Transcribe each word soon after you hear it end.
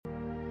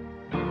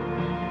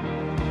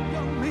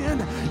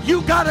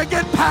You got to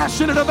get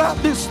passionate about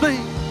this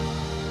thing.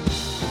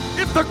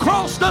 If the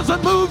cross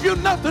doesn't move you,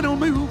 nothing will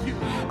move you.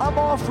 I'm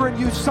offering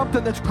you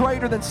something that's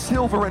greater than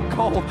silver and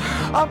gold.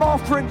 I'm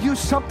offering you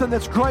something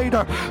that's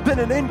greater than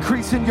an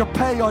increase in your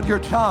pay on your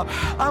job.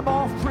 I'm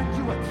offering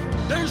you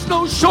There's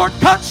no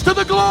shortcuts to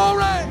the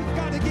glory. We've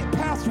got to get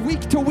past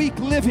week-to-week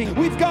living.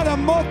 We've got to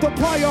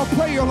multiply our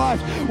prayer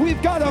life.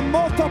 We've got to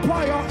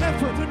multiply our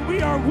effort. When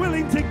we are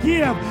willing to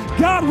give,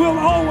 God will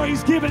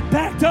always give it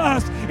back to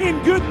us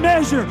in good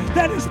measure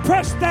that is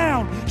pressed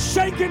down,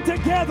 shaken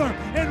together,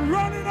 and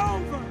running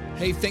over.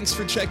 Hey, thanks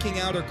for checking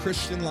out our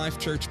Christian Life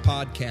Church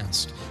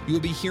podcast. You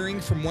will be hearing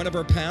from one of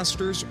our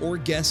pastors or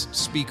guest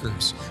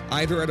speakers,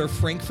 either at our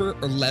Frankfurt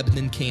or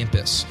Lebanon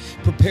campus.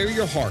 Prepare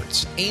your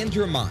hearts and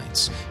your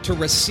minds to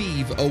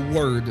receive a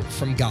word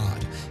from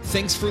God.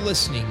 Thanks for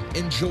listening.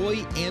 Enjoy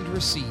and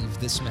receive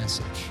this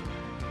message.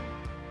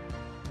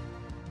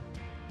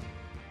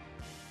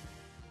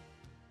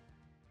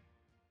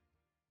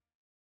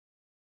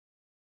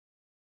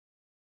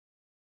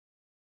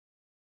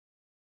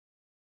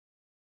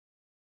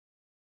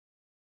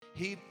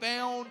 He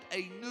found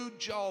a new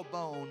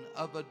jawbone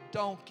of a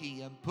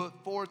donkey and put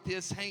forth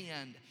his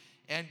hand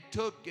and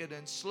took it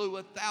and slew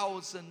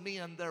 1,000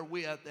 men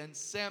therewith. And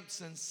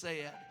Samson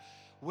said,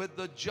 with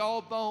the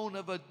jawbone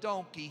of a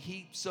donkey,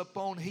 heaps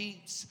upon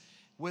heaps,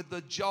 with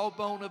the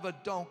jawbone of a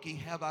donkey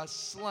have I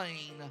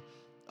slain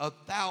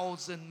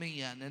 1,000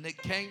 men. And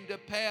it came to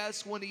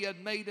pass, when he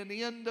had made an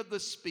end of the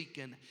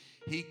speaking,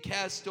 he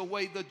cast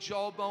away the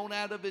jawbone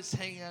out of his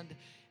hand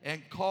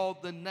and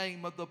called the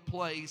name of the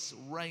place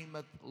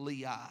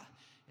Ramath-Lehi.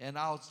 And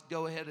I'll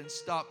go ahead and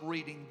stop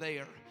reading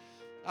there.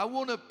 I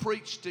want to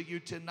preach to you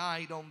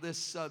tonight on this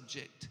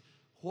subject,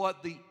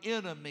 what the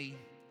enemy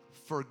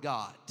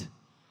forgot.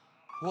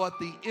 What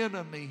the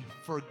enemy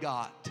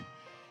forgot.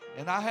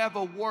 And I have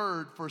a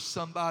word for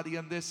somebody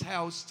in this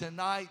house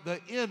tonight. The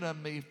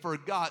enemy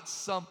forgot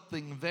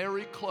something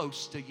very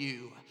close to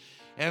you.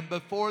 And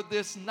before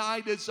this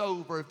night is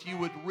over, if you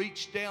would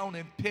reach down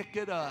and pick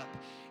it up,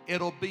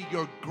 it'll be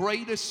your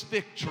greatest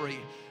victory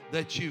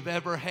that you've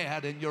ever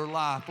had in your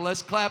life.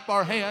 Let's clap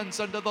our hands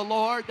unto the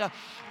Lord.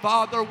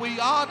 Father, we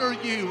honor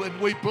you and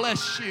we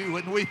bless you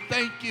and we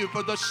thank you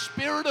for the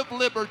spirit of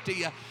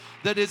liberty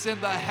that is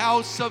in the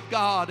house of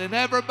God. And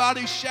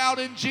everybody shout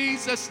in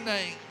Jesus'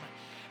 name.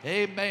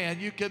 Amen.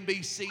 You can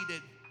be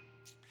seated.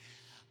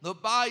 The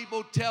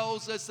Bible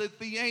tells us that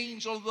the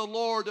angel of the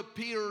Lord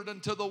appeared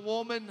unto the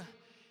woman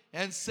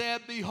and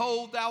said,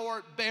 behold, thou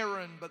art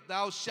barren, but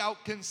thou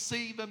shalt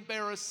conceive and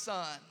bear a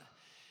son.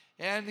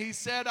 And he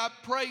said, I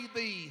pray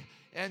thee,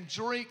 and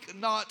drink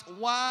not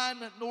wine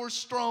nor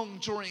strong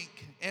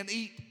drink, and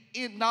eat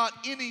not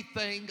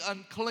anything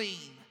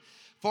unclean.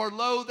 For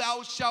lo,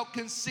 thou shalt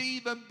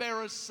conceive and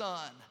bear a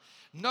son.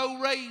 No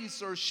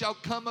razor shall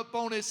come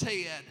upon his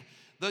head.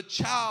 The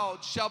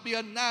child shall be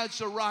a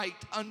Nazarite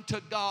unto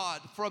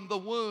God from the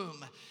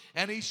womb,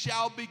 and he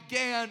shall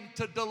begin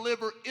to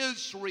deliver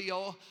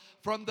Israel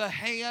from the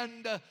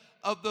hand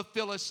of the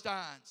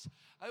Philistines.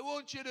 I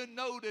want you to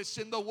notice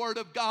in the Word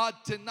of God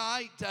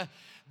tonight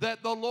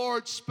that the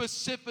Lord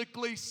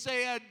specifically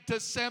said to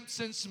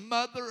Samson's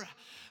mother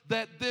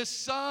that this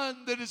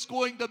son that is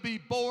going to be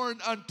born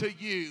unto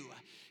you,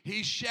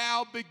 he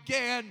shall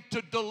begin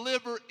to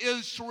deliver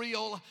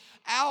Israel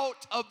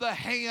out of the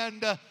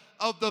hand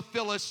of the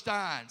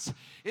Philistines.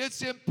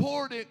 It's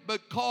important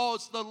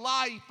because the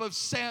life of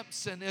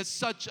Samson is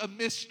such a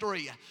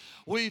mystery.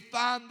 We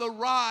find the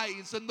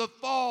rise and the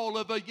fall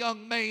of a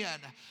young man.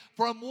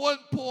 From one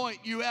point,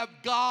 you have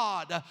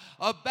God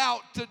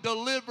about to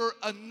deliver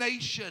a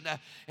nation.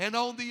 And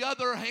on the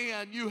other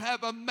hand, you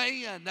have a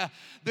man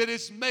that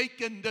is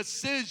making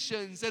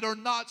decisions that are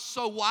not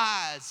so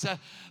wise.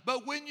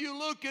 But when you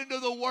look into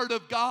the Word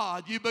of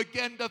God, you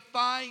begin to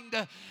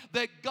find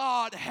that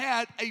God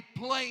had a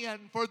plan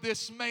for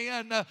this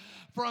man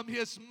from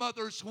his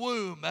mother's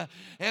womb.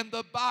 And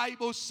the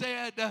Bible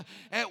said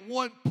at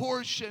one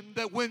portion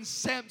that when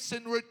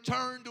Samson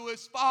returned to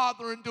his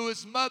father and to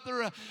his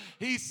mother,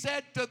 he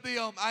said to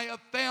them, I have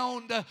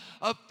found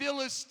a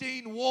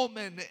Philistine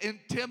woman in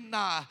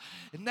Timnah.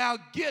 Now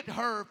get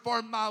her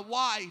for my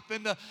wife.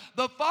 And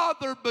the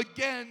father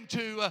began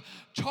to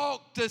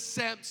talk to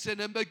Samson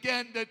and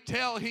began to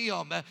tell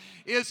him,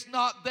 is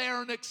not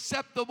there an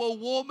acceptable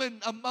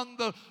woman among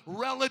the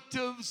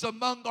relatives,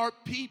 among our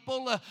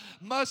people?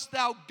 Must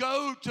thou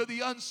go to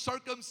the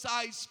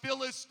uncircumcised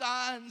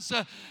Philistines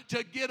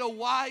to get a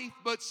wife?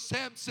 But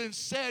Samson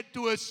said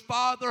to his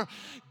father,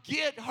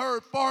 get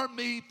her for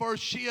me, for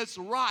she is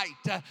right.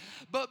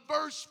 But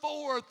verse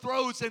 4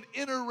 throws an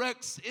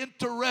interesting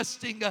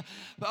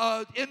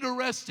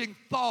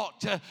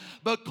thought,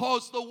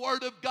 because the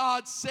Word of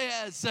God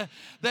says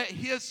that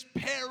his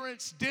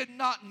parents did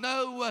not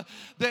know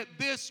that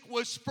this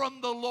was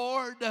from the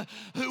Lord,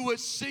 who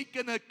was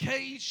seeking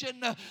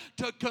occasion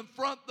to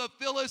confront the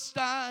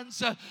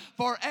Philistines,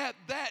 for at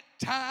that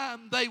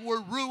time they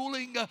were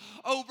ruling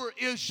over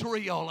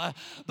Israel.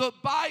 The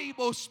Bible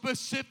Bible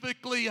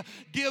specifically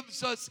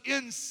gives us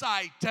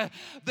insight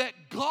that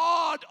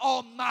God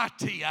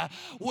Almighty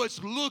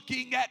was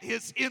looking at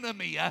his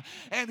enemy,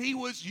 and he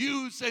was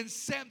using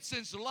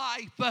Samson's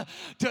life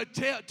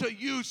to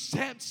use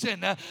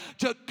Samson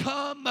to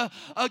come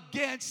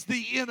against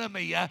the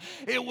enemy.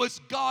 It was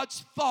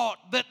God's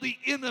thought that the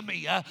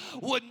enemy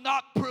would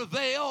not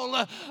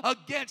prevail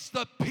against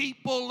the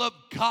people of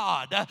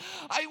God.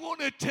 I want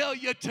to tell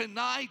you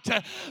tonight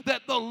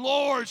that the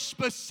Lord's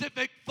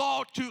specific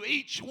thought to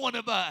each one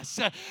of us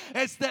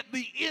is that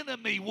the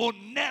enemy will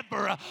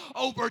never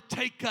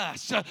overtake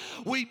us.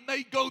 We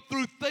may go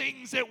through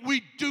things that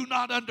we do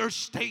not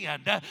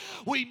understand.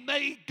 We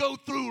may go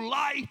through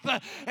life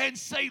and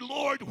say,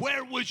 Lord,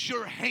 where was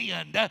your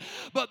hand?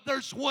 But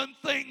there's one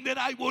thing that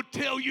I will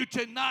tell you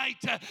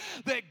tonight,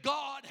 that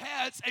God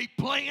has a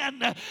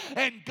plan,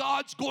 and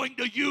God's going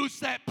to use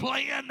that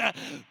plan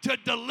to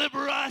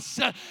deliver us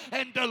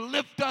and to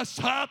lift us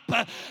up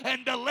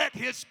and to let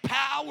his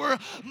power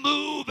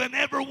move in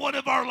every one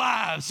of our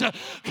lives.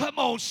 Come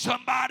on,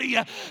 somebody.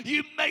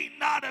 You may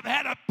not have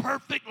had a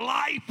perfect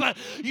life.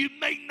 You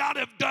may not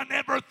have done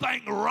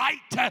everything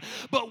right.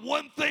 But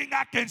one thing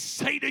I can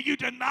say to you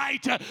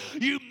tonight,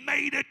 you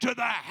made it to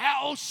the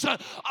house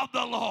of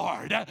the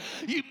Lord.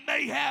 You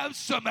may have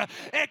some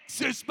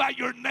X's by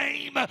your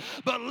name,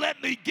 but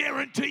let me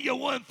guarantee you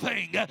one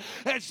thing.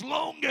 As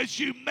long as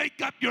you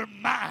make up your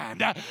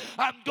mind,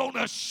 I'm going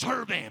to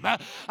serve him.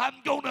 I'm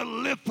going to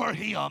live for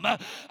him. I'm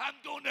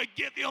going to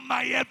give him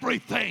my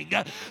everything.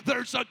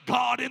 There's a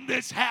God in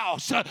this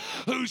house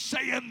who's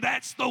saying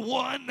that's the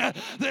one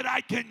that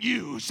I can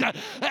use.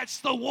 That's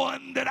the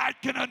one that I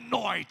can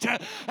anoint.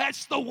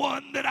 That's the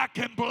one that I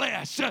can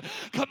bless.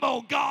 Come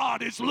on,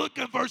 God is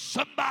looking for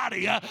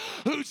somebody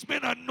who's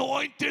been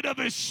anointed of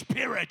his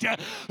spirit,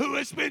 who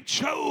has been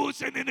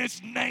chosen in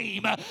his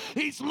name.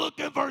 He's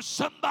looking for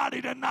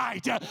somebody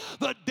tonight.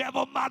 The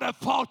devil might have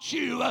fought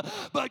you,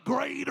 but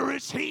greater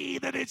is he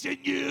that is in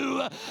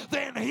you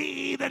than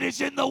he that is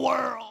in the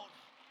world.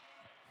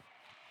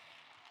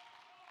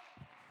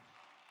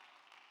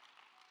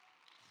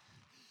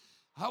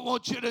 I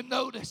want you to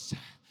notice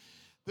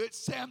that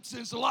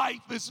Samson's life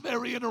is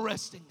very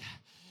interesting.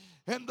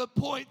 And the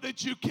point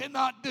that you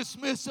cannot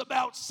dismiss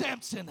about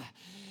Samson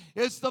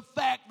is the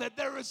fact that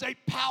there is a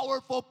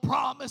powerful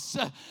promise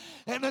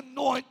and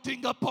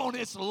anointing upon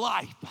his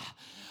life.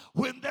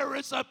 When there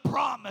is a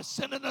promise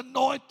and an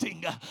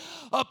anointing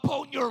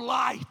upon your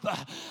life,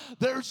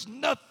 there's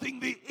nothing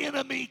the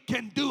enemy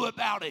can do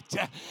about it.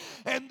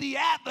 And the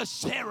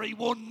adversary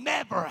will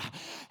never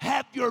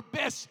have your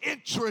best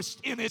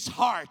interest in his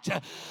heart.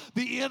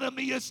 The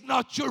enemy is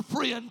not your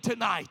friend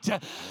tonight.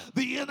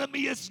 The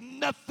enemy is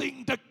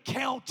nothing to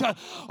count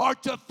or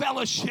to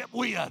fellowship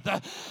with.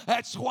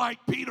 That's why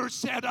Peter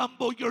said,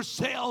 humble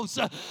yourselves,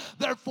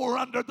 therefore,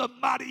 under the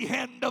mighty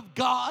hand of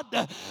God,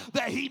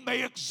 that he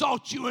may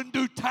exalt you in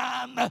due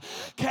time,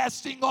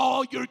 casting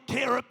all your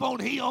care upon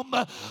him,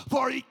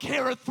 for he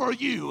careth for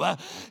you.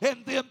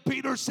 And then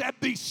Peter said,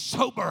 be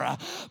sober,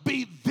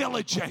 be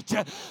vigilant,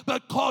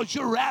 because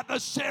your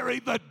adversary,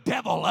 the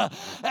devil,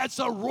 as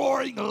a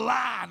roaring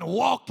lion,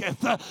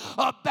 walketh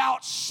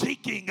about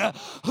seeking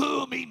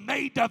whom he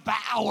may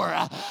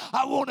devour.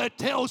 I want to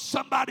tell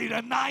somebody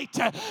tonight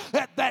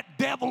that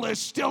devil is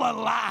still a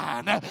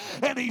lion,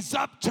 and he's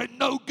up to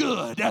no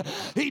good.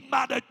 He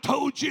might have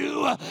told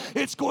you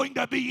it's going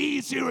to be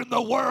easier in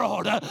the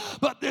world,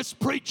 but this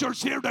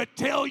preacher's here to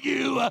tell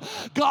you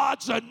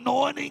God's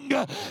anointing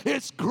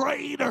is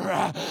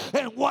greater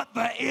than what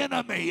the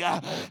enemy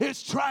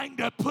is trying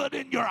to put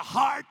in your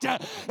heart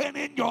and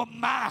in your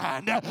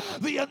mind.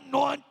 The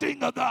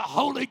anointing of the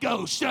Holy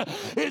Ghost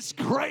is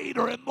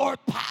greater and more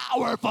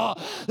powerful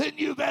than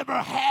you've ever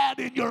had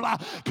in your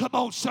life. Come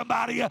on,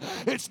 somebody.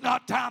 It's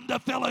not time to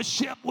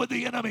fellowship with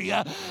the enemy.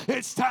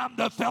 It's time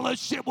to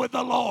fellowship with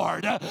the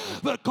Lord,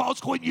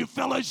 because when you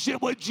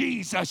fellowship with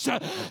Jesus,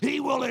 he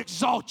will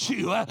exalt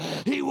you.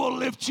 He will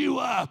lift you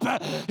up.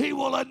 He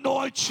will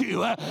anoint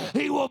you.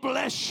 He will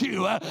bless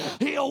you.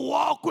 He'll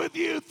walk with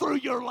you through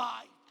your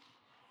life.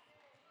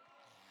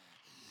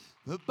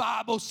 The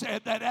Bible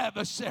said that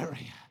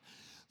adversary,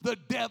 the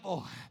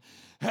devil,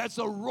 has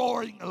a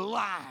roaring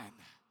lion.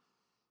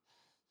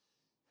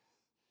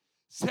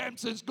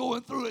 Samson's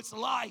going through his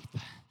life.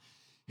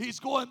 He's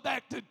going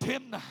back to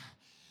Timnah.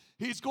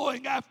 He's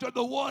going after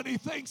the one he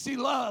thinks he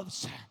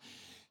loves.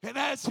 And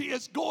as he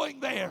is going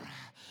there,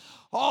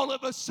 all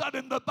of a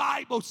sudden the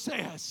Bible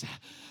says,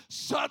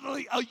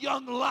 suddenly a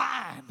young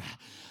lion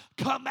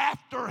come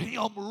after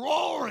him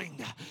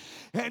roaring.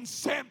 And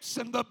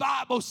Samson, the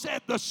Bible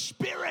said, the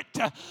Spirit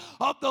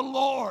of the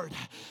Lord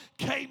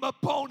came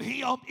upon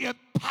him in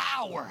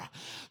power,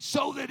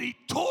 so that he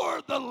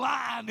tore the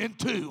lion in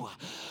two.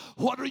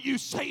 What are you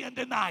saying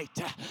tonight?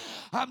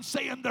 I'm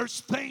saying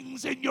there's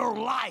things in your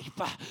life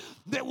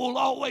that will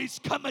always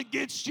come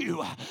against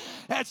you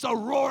as a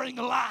roaring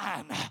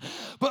lion.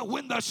 But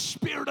when the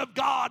Spirit of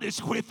God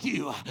is with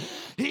you,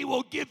 He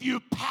will give you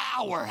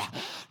power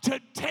to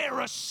tear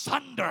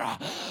asunder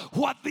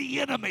what the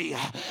enemy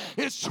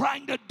is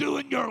trying to do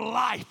in your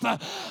life.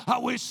 I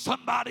wish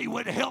somebody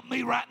would help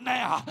me right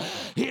now.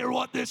 Hear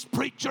what this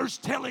preacher's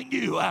telling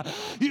you.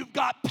 You've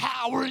got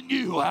power in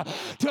you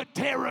to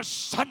tear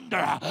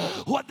asunder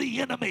what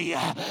the enemy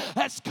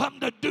has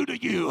come to do to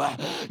you.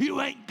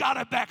 You ain't got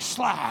to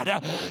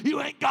backslide. You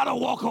ain't got to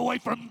walk away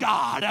from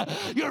God.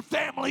 Your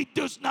family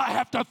does not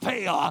have to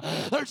fail.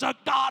 There's a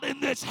God in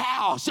this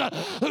house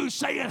who's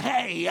saying,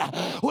 hey,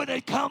 when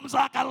it comes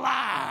like a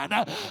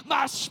lion,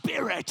 my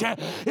Spirit,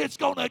 it's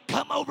going to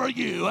come over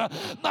you.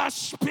 My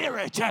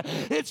Spirit,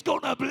 it's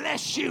going to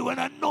bless you and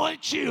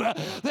anoint you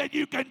that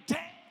you can tear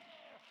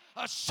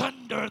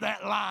asunder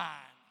that line.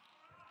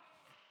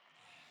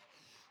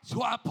 That's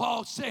why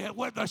Paul said,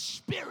 where the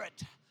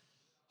Spirit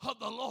of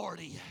the Lord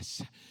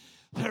is,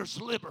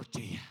 there's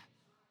liberty.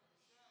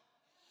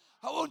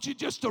 I want you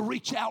just to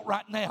reach out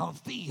right now and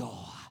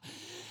feel.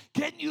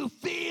 Can you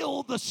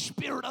feel the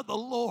Spirit of the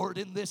Lord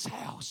in this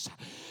house?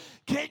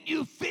 Can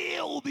you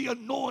feel the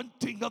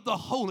anointing of the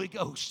Holy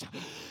Ghost?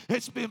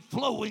 It's been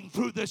flowing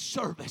through this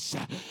service.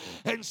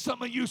 And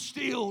some of you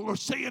still are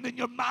saying in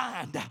your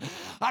mind,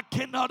 I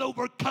cannot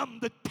overcome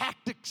the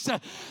tactics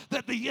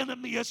that the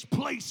enemy has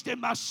placed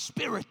in my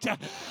spirit.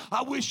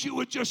 I wish you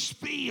would just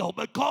feel,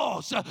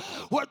 because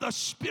where the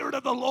Spirit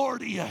of the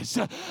Lord is,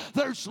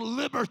 there's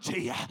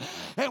liberty.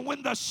 And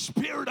when the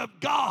Spirit of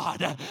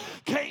God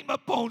came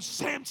upon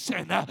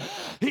Samson,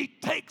 he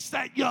takes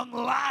that young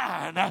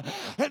lion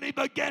and he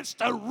begins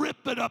to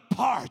rip it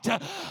apart.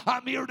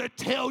 I'm here to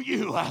tell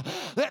you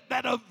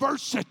that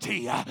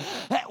adversity,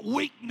 that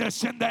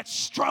weakness, and that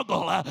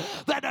struggle,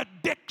 that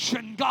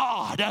addiction,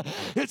 God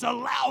is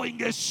allowing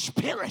His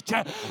Spirit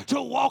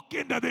to walk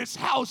into this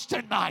house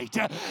tonight.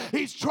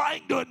 He's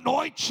trying to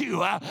anoint you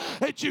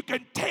that you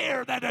can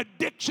tear that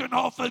addiction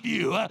off of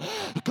you.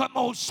 Come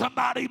on,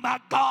 somebody, my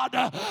God,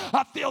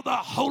 I feel the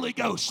Holy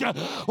Ghost.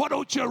 Why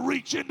don't you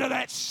reach into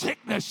that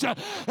sickness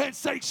and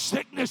say,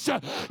 sickness,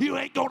 you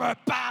ain't gonna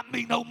bind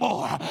me no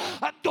more.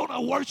 I'm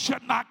gonna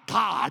worship my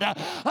God.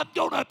 I'm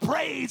gonna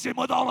praise Him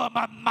with all of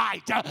my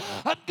might.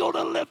 I'm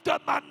gonna lift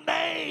up my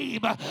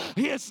name,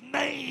 His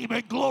name,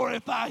 and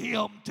glorify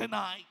Him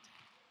tonight.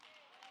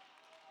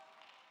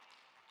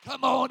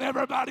 Come on,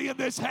 everybody in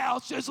this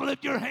house, just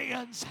lift your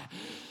hands.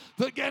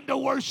 Begin to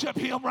worship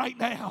Him right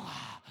now.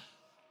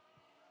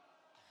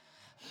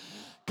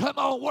 Come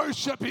on,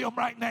 worship Him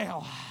right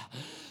now.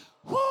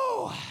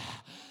 Woo!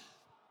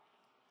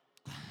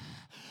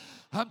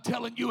 I'm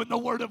telling you in the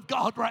Word of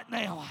God right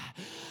now,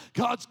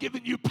 God's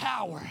given you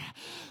power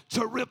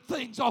to rip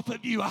things off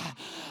of you.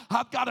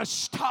 I've got to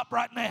stop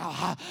right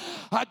now.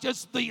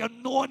 The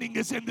anointing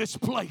is in this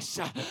place.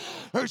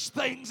 There's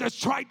things that's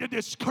trying to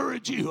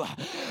discourage you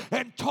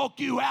and talk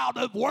you out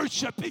of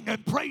worshiping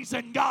and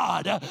praising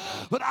God.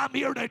 But I'm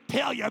here to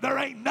tell you, there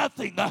ain't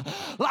nothing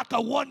like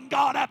a one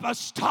God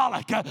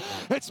apostolic.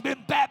 It's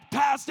been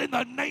baptized in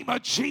the name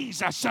of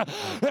Jesus.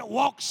 It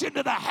walks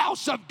into the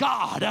house of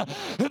God,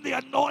 and the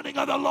anointing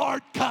of the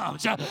Lord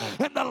comes,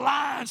 and the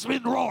lion's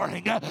been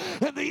roaring,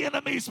 and the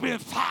enemy's been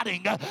fighting.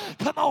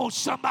 Come on,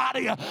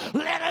 somebody.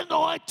 Let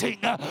anointing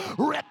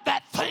rip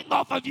that thing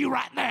off of you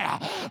right now.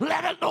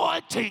 Let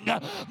anointing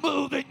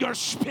move in your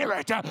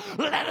spirit.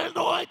 Let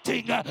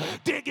anointing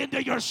dig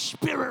into your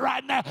spirit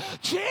right now.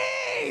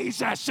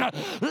 Jesus,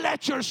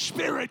 let your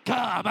spirit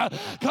come.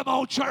 Come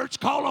on, church,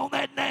 call on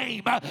that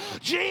name.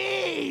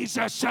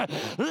 Jesus,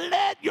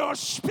 let your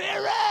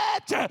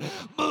spirit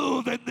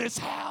move in this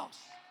house.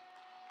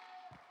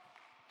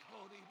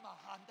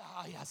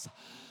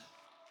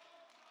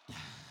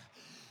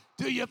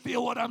 Do you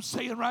feel what I'm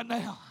saying right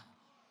now?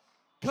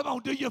 Come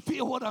on, do you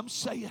feel what I'm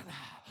saying?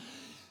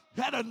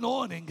 That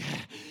anointing.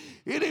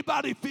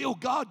 Anybody feel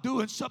God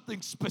doing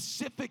something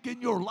specific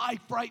in your life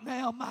right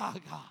now? My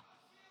God.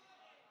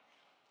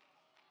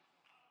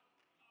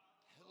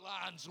 The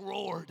lions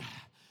roared.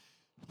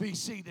 Be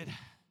seated.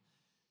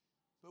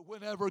 But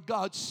whenever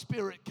God's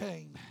Spirit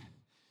came,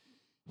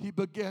 He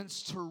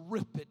begins to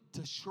rip it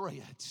to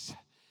shreds.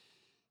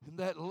 And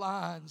that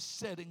lion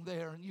sitting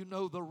there, and you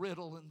know the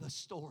riddle in the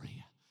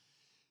story.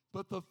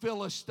 But the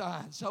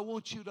Philistines, I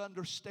want you to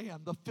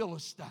understand, the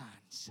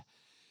Philistines,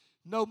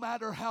 no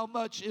matter how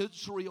much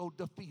Israel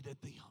defeated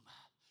them,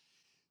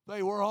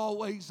 they were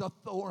always a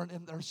thorn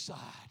in their side.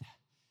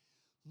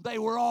 They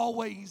were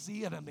always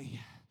the enemy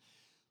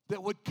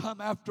that would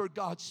come after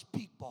God's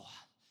people.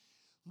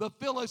 The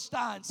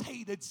Philistines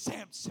hated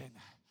Samson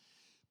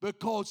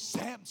because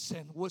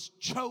Samson was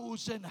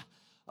chosen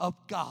of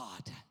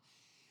God.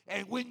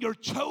 And when you're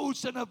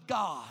chosen of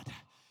God,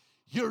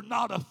 you're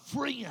not a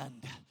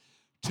friend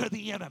to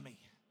the enemy.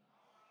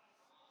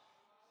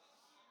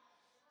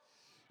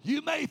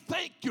 You may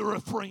think you're a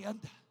friend.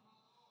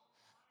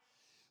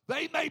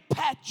 They may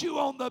pat you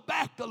on the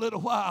back a little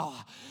while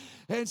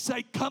and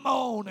say, come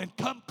on and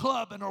come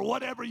clubbing or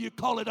whatever you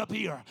call it up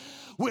here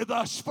with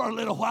us for a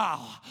little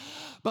while.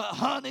 But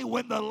honey,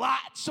 when the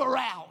lights are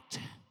out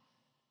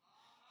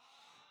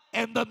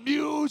and the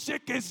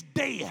music is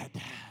dead,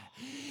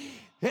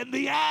 and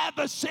the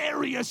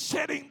adversary is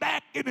sitting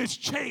back in his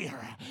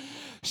chair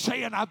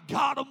saying, I've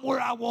got them where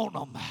I want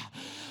them,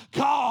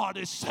 God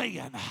is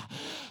saying,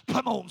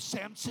 come on,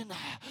 Samson,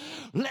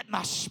 let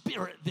my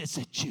spirit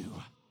visit you.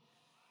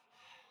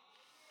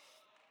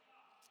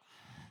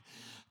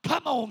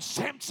 Come on,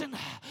 Samson,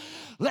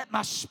 let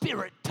my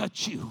spirit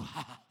touch you.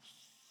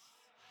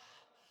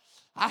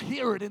 I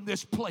hear it in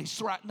this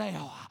place right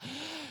now.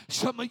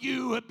 Some of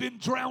you have been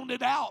drowned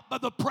out by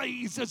the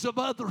praises of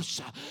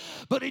others,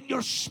 but in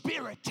your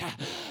spirit,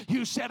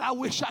 you said, I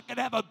wish I could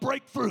have a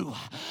breakthrough.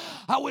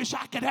 I wish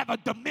I could have a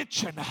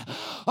dimension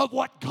of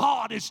what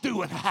God is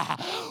doing.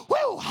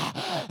 Woo!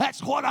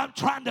 That's what I'm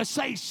trying to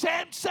say.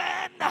 Samson,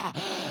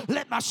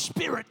 let my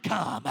spirit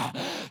come.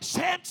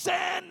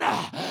 Samson,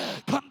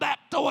 come back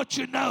to what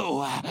you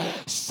know.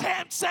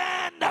 Samson,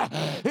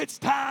 it's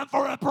time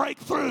for a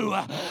breakthrough.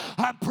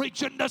 I'm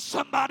preaching to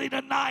somebody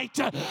tonight.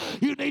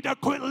 You need to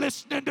quit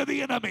listening to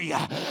the enemy.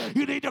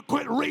 You need to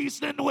quit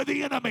reasoning with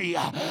the enemy.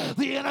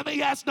 The enemy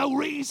has no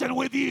reason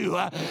with you.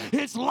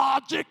 His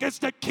logic is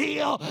to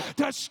kill,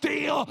 to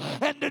steal,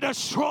 and to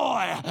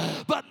destroy.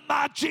 But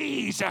my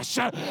Jesus,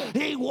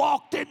 he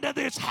walked into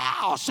this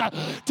house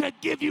to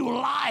give you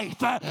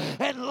life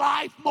and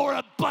life more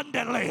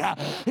abundantly.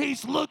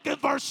 He's looking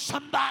for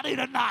somebody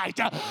tonight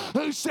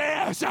who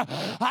says,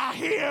 I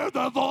hear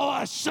the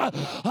voice of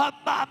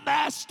my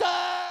master.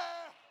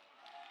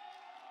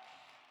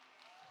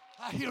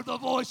 I hear the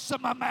voice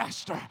of my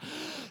master.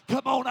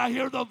 Come on, I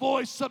hear the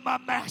voice of my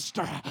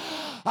master.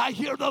 I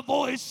hear the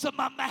voice of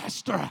my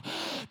master.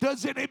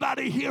 Does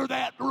anybody hear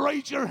that?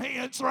 Raise your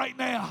hands right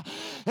now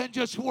and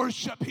just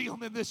worship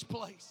him in this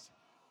place.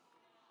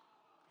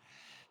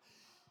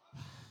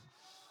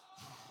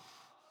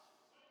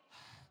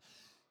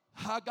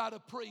 I got to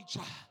preach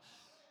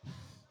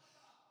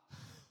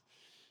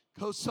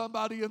because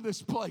somebody in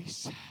this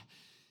place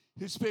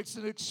is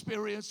fixing to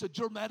experience a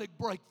dramatic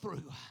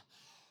breakthrough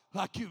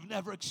like you've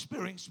never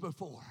experienced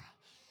before.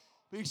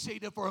 Be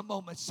seated for a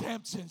moment.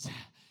 Samson's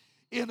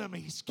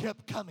enemies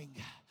kept coming.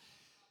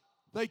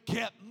 They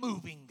kept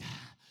moving.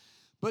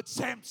 But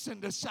Samson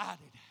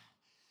decided,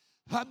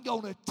 I'm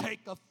going to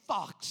take a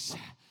fox,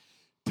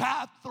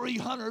 tie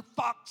 300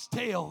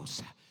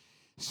 foxtails,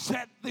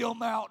 set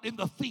them out in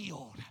the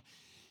field,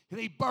 and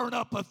he burned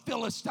up a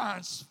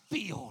Philistine's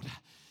field.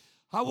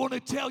 I want to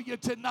tell you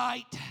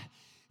tonight,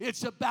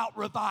 it's about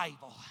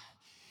revival.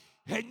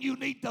 And you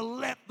need to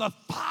let the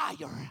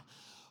fire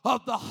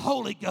of the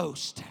Holy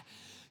Ghost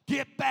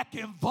get back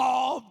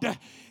involved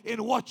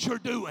in what you're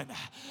doing.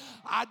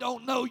 I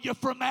don't know you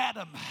from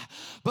Adam,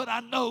 but I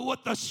know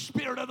what the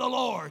Spirit of the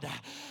Lord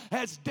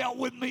has dealt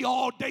with me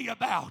all day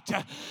about.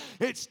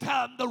 It's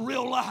time to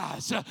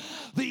realize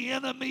the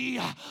enemy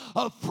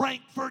of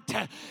Frankfurt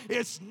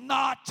is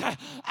not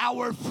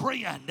our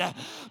friend,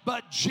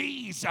 but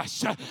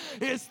Jesus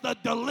is the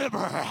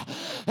deliverer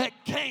that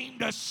came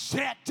to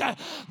set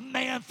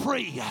man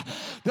free.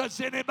 Does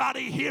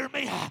anybody hear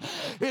me?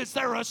 Is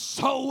there a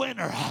soul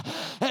winner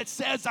that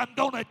says, I'm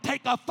going to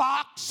take a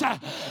fox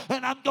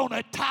and I'm going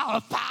to tie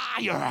a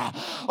fire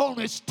on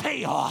his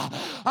tail?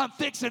 I'm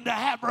fixing to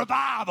have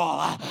revival.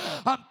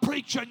 I'm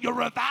preaching your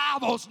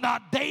revival's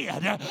not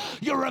dead.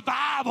 Your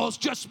revival's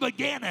just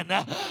beginning.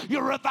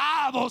 Your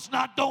revival's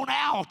not gone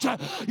out.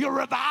 Your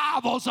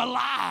revival's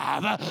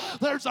alive.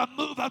 There's a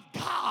move of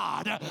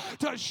God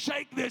to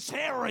shake this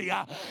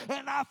area,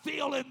 and I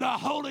feel in the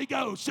Holy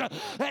Ghost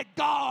that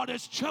God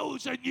has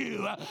chosen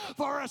you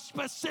for a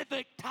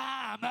specific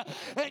time,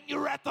 and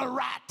you're at the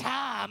right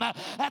time,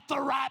 at the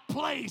right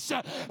place,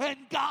 and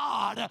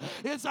God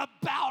is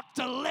about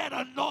to let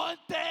anointing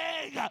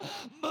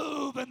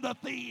move in the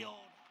field.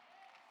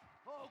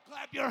 Oh,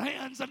 clap your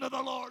hands unto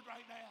the Lord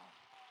right now.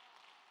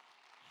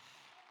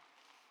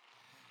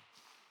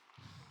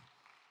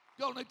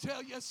 Gonna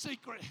tell you a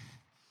secret.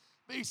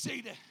 Be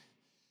seated.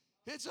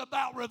 It's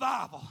about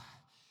revival.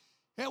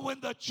 And when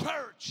the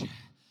church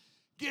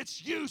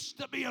gets used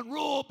to being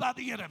ruled by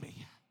the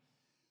enemy,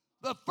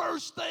 the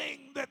first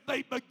thing that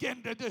they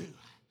begin to do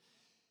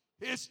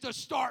is to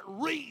start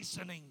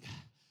reasoning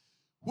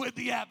with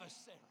the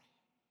adversary.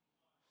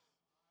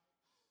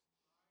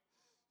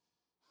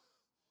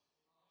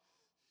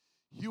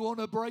 You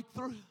want a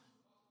breakthrough?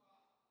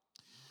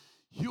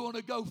 You want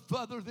to go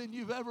further than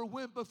you've ever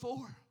went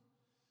before?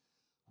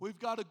 We've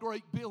got a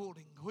great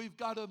building. We've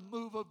got a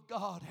move of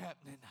God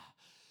happening.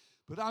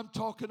 But I'm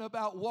talking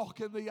about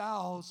walking the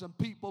aisles and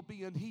people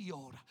being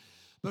healed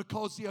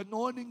because the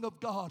anointing of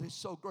God is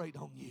so great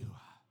on you.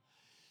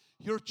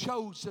 You're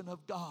chosen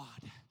of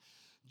God.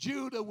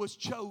 Judah was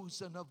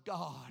chosen of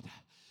God.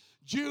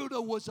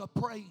 Judah was a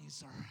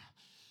praiser.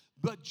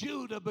 But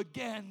Judah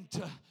began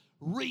to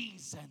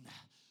reason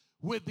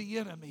with the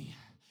enemy.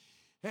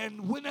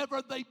 And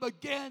whenever they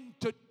began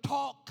to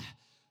talk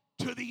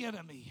to the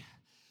enemy,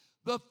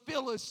 the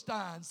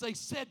Philistines, they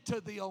said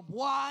to them,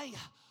 why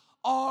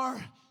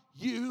are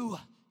you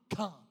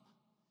come?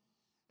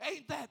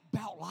 Ain't that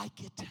about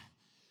like it?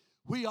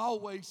 We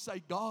always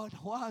say, God,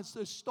 why is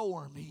this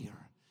storm here?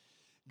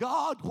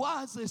 God,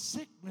 why is this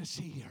sickness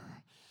here?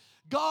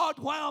 God,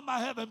 why am I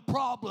having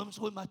problems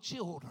with my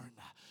children?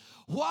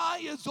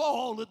 Why is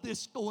all of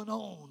this going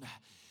on?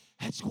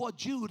 That's what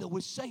Judah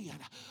was saying.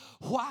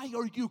 Why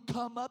are you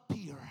come up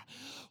here?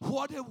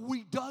 What have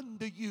we done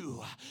to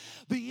you?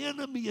 The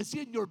enemy is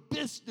in your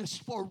business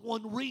for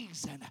one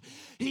reason.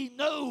 He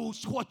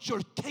knows what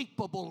you're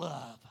capable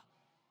of.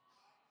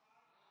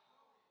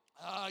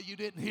 You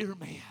didn't hear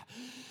me.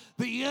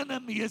 The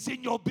enemy is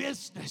in your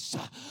business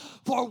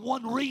for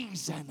one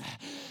reason.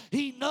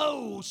 He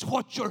knows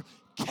what you're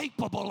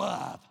capable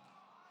of.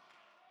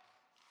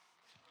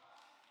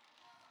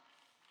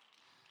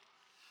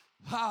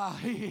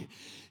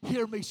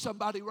 Hear me,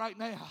 somebody, right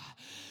now.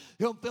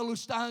 Them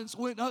Philistines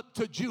went up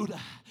to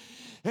Judah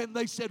and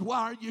they said,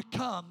 why are you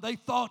come? They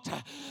thought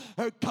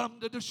they're come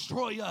to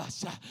destroy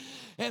us.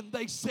 And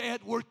they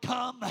said, we're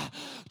come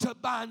to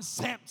bind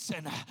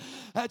Samson.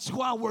 That's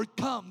why we're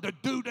come, to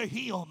do to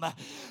him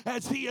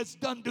as he has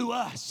done to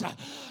us.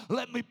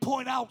 Let me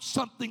point out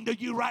something to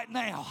you right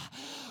now.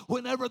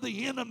 Whenever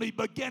the enemy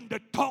began to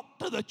talk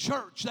to the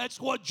church, that's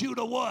what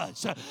Judah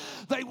was.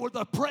 They were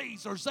the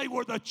praisers. They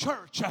were the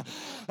church.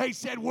 They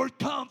said, we're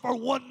come for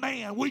one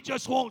man. We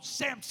just want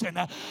Samson.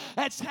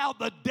 That's how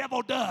the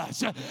devil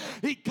does.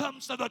 He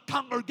comes to the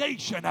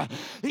congregation.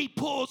 He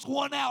pulls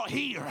one out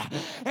here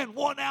and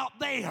one out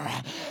there.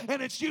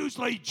 And it's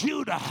usually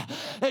Judah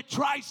that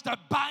tries to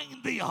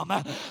bind them.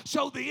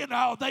 So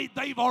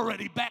they've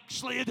already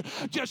backslid.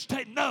 Just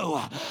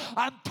no,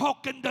 I'm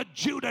talking to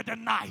Judah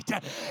tonight.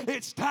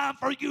 It's time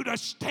for you to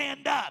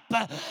stand up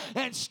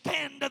and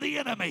stand to the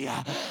enemy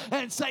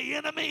and say,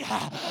 enemy,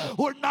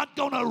 we're not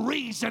going to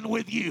reason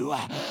with you.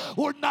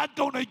 We're not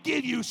going to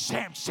give you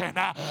Samson.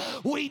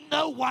 We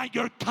know why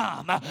you're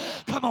come.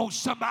 Come on,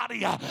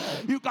 somebody.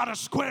 You got to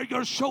square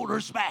your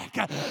shoulders back.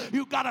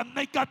 You got to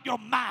make up your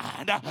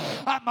mind.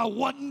 I'm a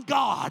one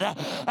God,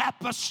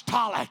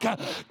 apostolic,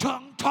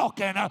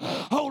 tongue-talking,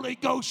 Holy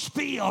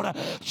Ghost-filled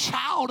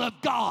child of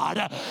God,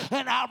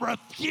 and I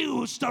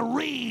refuse to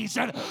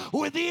reason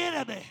with the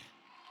enemy.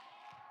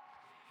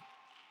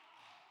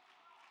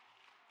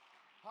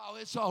 Oh,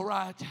 it's all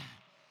right.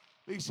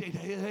 You see,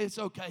 it's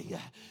okay.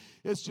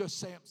 It's just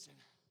Samson.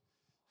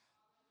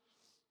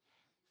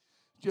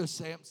 Just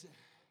Samson.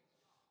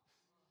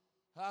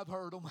 I've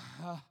heard them.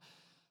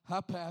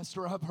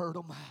 Pastor, I've heard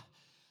them.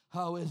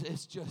 Oh,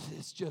 it's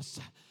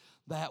just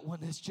that one.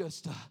 It's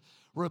just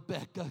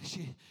Rebecca.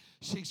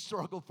 She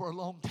struggled for a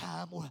long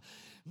time.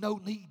 No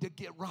need to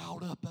get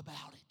riled up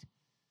about it.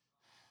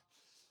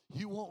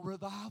 You want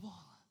revival?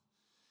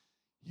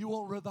 You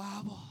want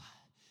revival?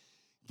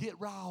 Get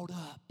riled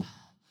up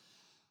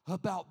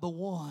about the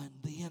one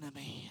the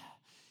enemy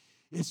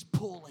is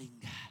pulling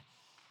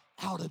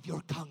out of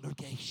your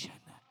congregation.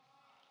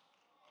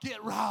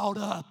 Get riled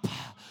up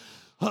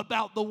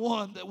about the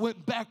one that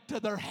went back to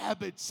their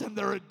habits and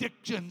their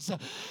addictions,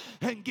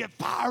 and get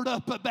fired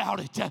up about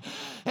it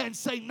and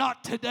say,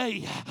 not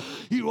today,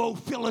 you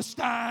old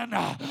Philistine.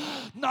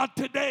 Not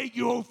today,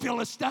 you old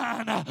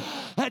Philistine.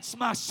 That's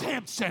my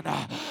Samson.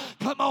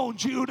 Come on,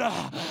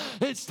 Judah.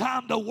 It's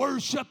time to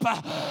worship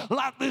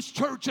like this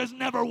church has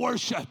never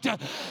worshiped.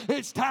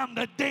 It's time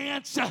to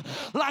dance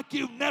like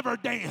you've never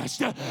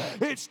danced.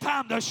 It's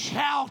time to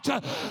shout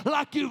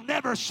like you've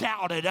never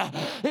shouted.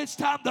 It's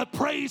time to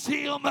praise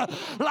him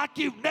like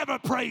you've never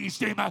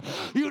praised him.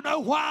 You know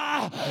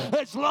why?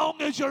 As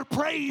long as you're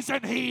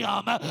praising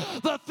him,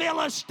 the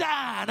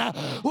Philistine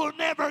will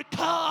never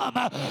come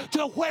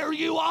to where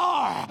you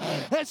are.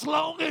 As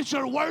long as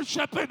you're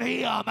worshiping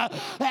him,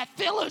 that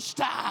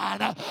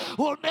Philistine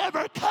will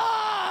never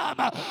come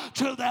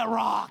to that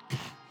rock.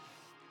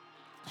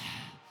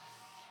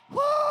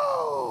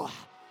 Woo!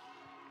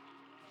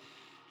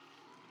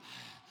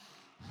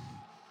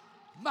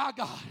 My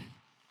God.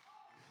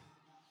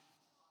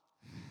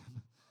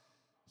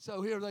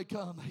 So here they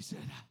come. They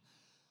said,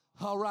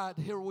 all right,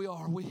 here we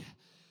are.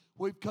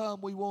 We've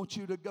come. We want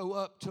you to go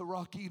up to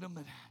Rock Edom,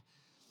 and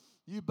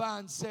you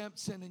bind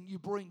Samson and you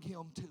bring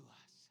him to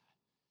us.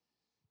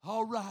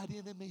 All right,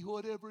 enemy,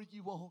 whatever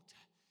you want.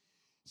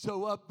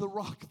 So up the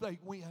rock they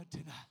went.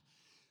 And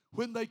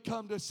when they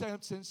come to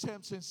Samson,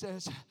 Samson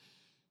says,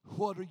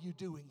 what are you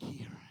doing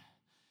here?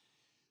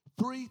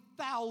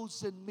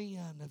 3,000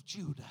 men of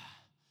Judah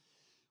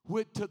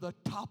went to the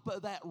top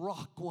of that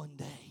rock one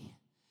day.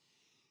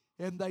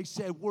 And they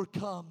said, we're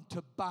come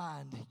to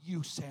bind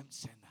you,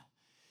 Samson.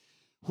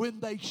 When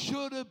they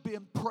should have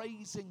been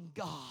praising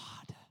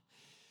God,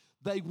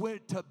 they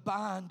went to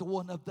bind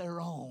one of their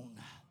own.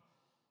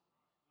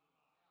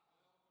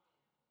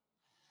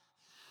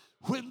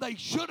 When they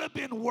should have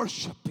been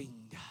worshiping.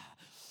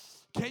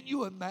 Can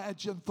you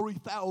imagine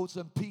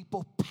 3,000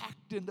 people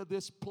packed into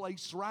this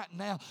place right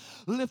now,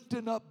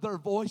 lifting up their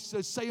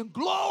voices, saying,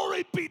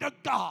 glory be to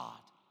God.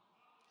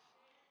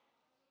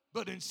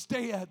 But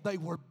instead, they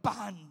were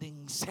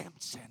binding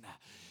Samson.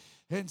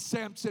 And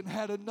Samson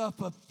had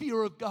enough of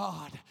fear of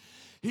God.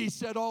 He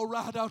said, all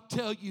right, I'll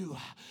tell you.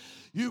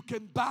 You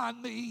can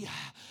bind me,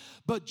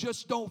 but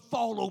just don't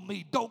follow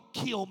me. Don't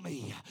kill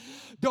me.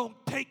 Don't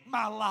take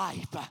my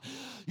life.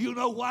 You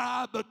know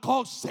why?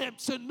 Because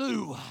Samson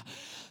knew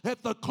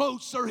that the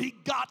closer he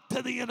got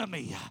to the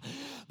enemy,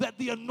 that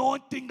the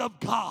anointing of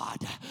God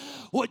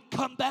would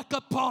come back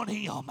upon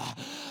him.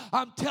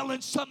 I'm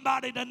telling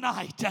somebody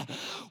tonight,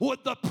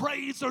 would the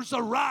praisers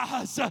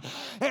arise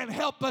and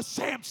help us,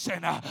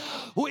 Samson?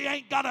 We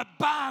ain't got to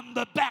bind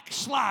the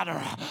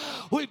backslider.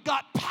 We've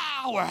got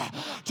power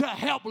to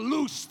help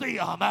loose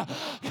them.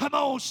 Come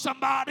on,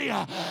 somebody.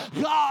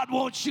 God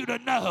wants you to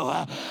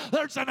know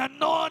there's an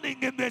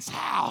anointing in this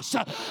house.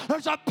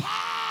 There's a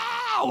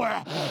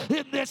power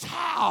in this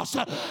house.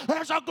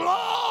 There's a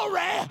glory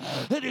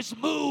that is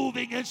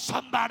moving in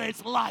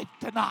somebody's life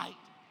tonight.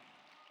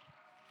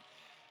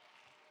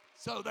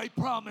 So they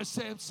promised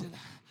Samson,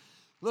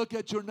 look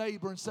at your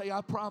neighbor and say,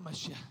 I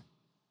promise you,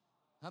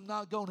 I'm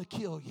not going to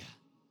kill you.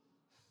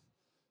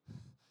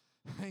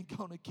 I ain't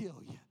going to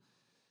kill you.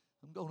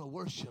 I'm going to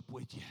worship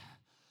with you.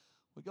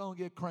 We're going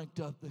to get cranked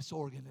up this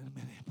organ in a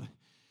minute, but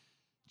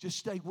just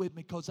stay with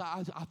me because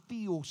I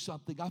feel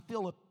something. I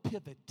feel a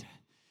pivot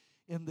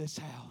in this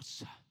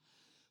house.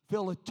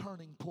 Feel a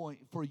turning point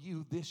for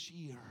you this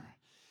year,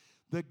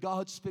 that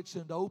God's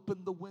fixing to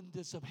open the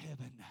windows of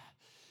heaven.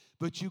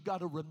 But you got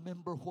to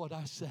remember what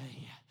I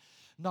say.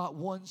 Not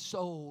one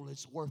soul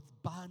is worth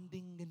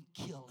binding and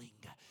killing.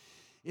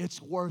 It's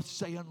worth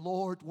saying,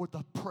 Lord, we're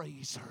the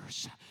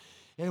praisers.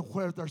 And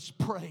where there's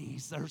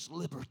praise, there's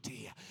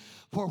liberty.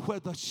 For where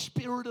the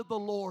Spirit of the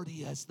Lord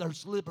is,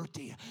 there's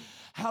liberty.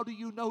 How do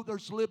you know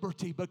there's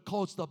liberty?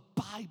 Because the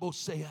Bible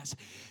says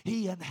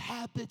He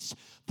inhabits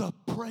the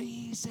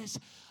praises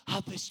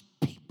of His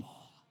people.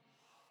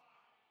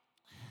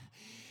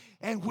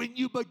 And when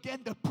you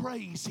begin to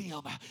praise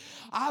Him,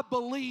 I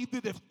believe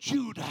that if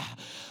Judah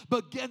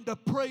began to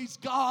praise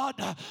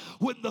God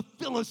when the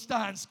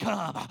Philistines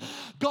come,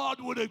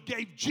 God would have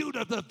gave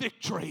Judah the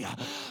victory.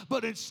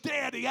 But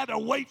instead, he had to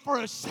wait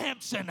for a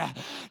Samson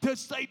to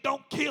say,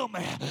 don't kill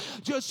me,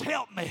 just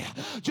help me,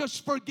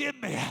 just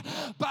forgive me,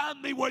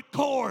 bind me with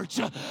cords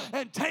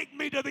and take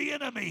me to the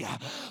enemy.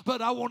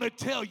 But I want to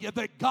tell you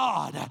that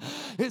God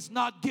is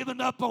not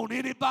giving up on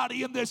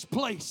anybody in this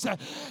place.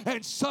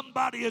 And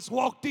somebody has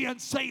walked in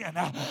saying,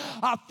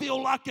 I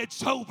feel like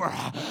it's over.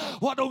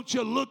 Why don't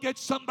you look at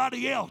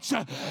somebody else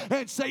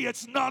and say,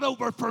 it's not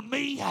over for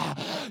me.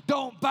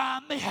 Don't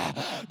bind me.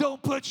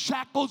 Don't put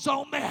shackles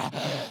on me.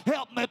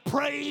 Help me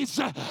praise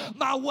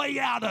my way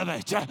out of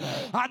it.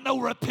 I know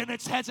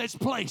repentance has its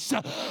place,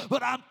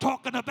 but I'm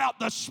talking about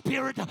the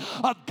Spirit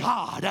of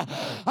God.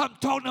 I'm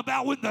talking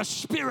about when the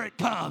Spirit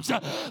comes,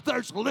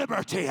 there's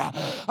liberty.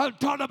 I'm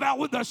talking about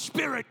when the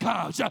Spirit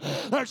comes,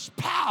 there's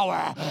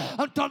power.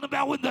 I'm talking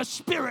about when the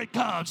Spirit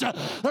comes,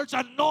 there's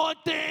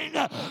anointing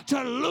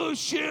to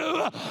loose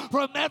you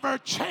from every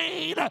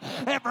chain,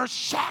 every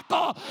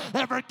shackle,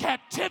 every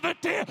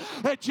captivity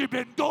that you've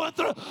been going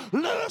through.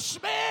 Loose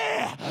me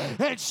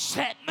and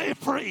set me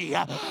free.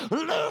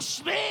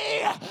 Loose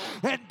me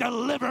and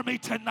deliver me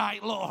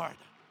tonight, Lord.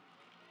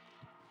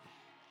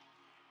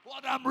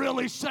 What I'm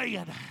really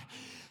saying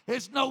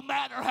is no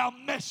matter how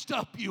messed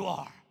up you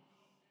are.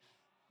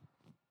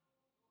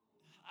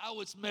 I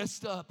was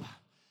messed up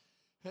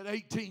at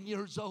 18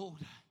 years old.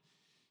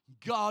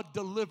 God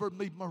delivered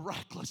me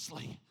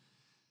miraculously.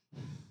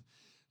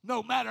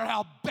 No matter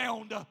how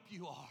bound up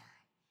you are,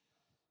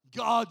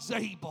 God's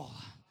able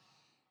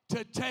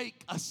to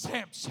take a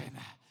Samson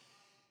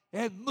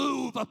and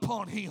move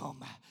upon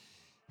him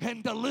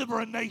and deliver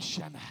a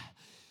nation.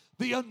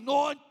 The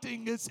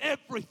anointing is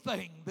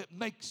everything that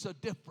makes a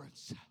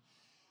difference.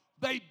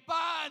 They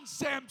bind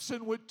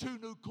Samson with 2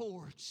 new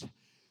cords.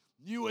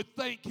 You would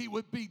think he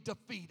would be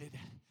defeated.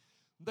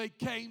 They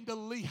came to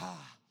Lehi.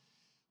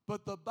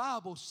 But the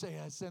Bible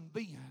says, and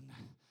then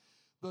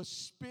the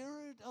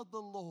Spirit of the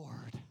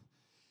Lord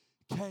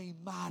came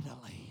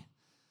mightily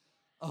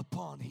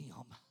upon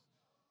him.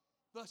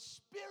 The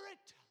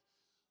Spirit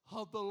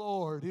of the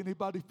Lord.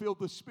 Anybody feel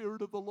the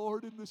Spirit of the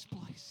Lord in this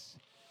place?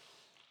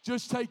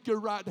 Just take your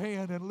right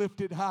hand and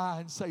lift it high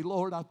and say,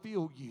 Lord, I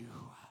feel you.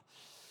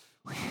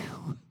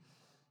 Whew.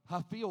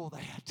 I feel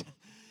that.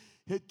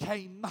 It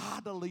came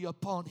mightily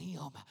upon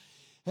him.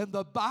 And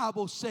the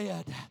Bible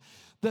said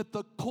that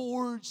the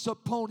cords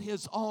upon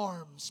his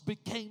arms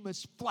became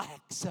as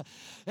flax.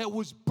 It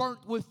was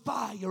burnt with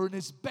fire, and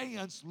his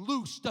bands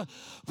loosed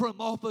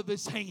from off of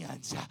his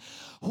hands.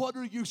 What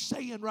are you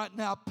saying right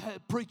now,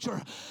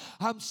 preacher?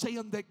 I'm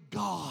saying that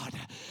God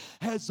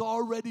has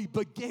already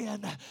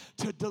began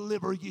to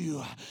deliver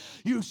you.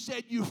 You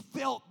said you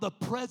felt the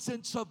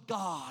presence of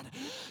God.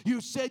 You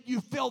said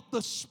you felt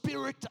the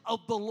Spirit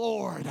of the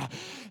Lord.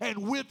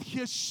 And with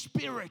His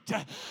Spirit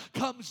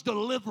comes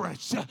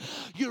deliverance.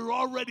 You're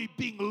already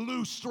being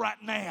loosed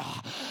right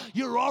now.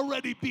 You're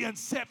already being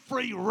set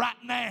free right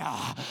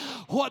now.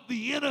 What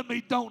the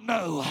enemy don't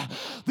know,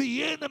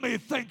 The enemy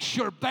thinks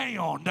you're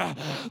bound.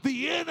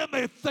 The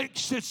enemy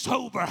thinks it's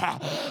over.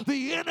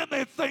 The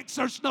enemy thinks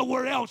there's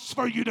nowhere else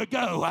for you to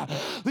go.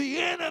 The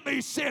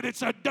enemy said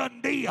it's a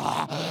done deal.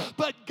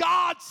 But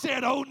God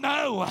said, oh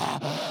no,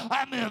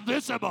 I'm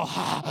invisible.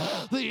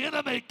 The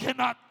enemy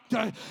cannot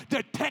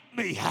detect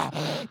me.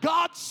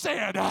 God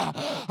said,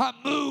 I'm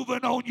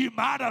moving on you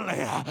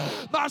mightily.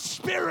 My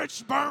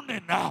spirit's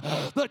burning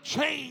the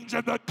chains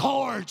and the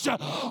cords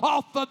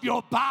off of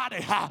your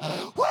body.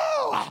 Woo!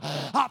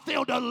 I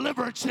feel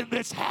deliverance in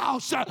this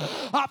house.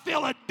 I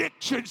feel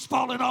addictions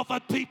falling off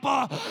of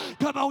people.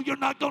 Come on, you're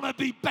not going to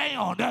be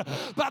bound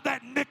by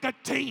that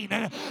nicotine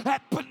and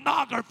that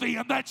pornography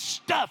and that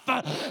stuff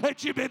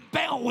that you've been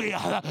bound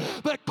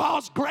with,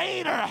 because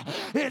greater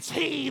is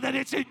he that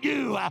is in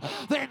you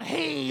than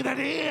he that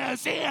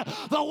is in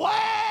the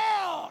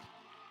world.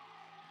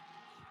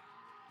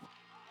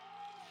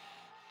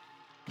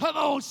 Come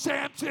on,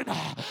 Samson.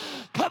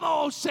 Come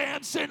on,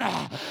 Samson.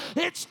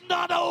 It's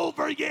not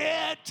over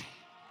yet.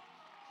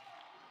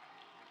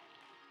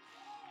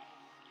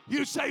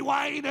 You say,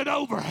 why ain't it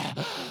over?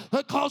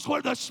 Because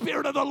where the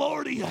Spirit of the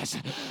Lord is,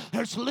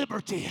 there's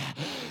liberty.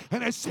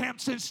 And as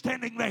Samson's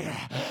standing there,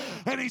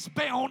 and he's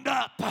bound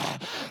up,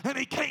 and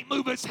he can't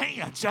move his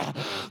hands,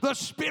 the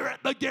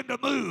Spirit began to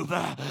move.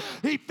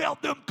 He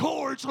felt them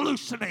cords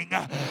loosening,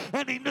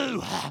 and he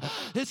knew,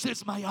 this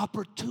is my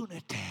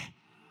opportunity.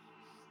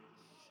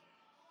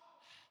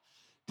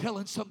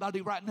 Telling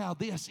somebody right now,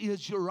 this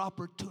is your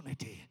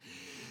opportunity.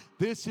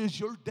 This is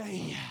your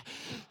day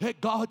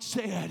that God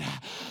said,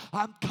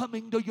 I'm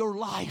coming to your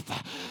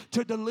life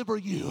to deliver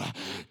you,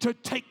 to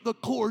take the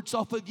cords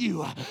off of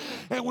you.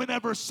 And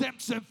whenever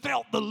Samson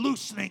felt the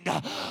loosening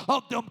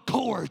of them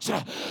cords,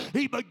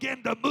 he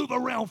began to move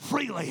around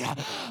freely.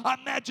 I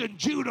imagine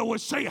Judah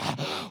was saying,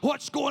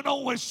 what's going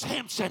on with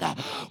Samson?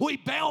 We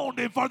bound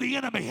him for the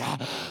enemy.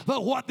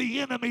 But what the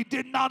enemy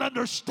did not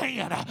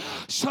understand,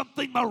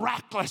 something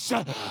miraculous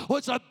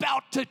was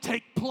about to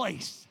take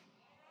place.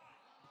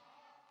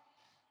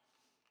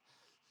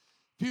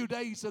 A few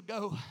days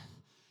ago,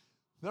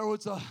 there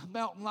was a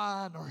mountain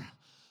lion or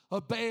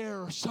a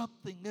bear or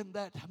something in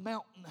that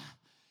mountain,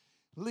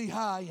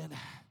 Lehi, and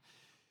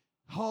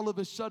all of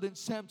a sudden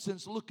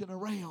Samson's looking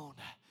around.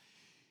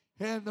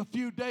 And a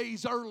few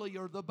days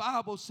earlier, the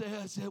Bible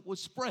says it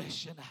was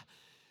fresh, and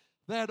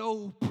that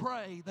old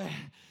prey,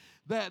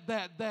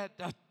 that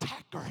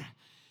attacker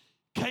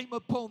came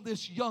upon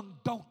this young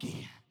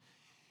donkey,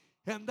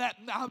 and that,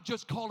 I'll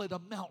just call it a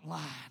mountain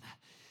lion,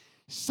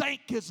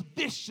 sank his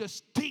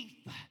vicious teeth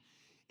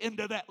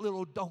into that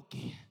little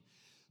donkey,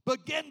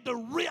 began to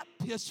rip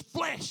his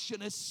flesh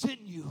and his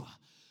sinew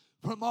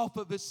from off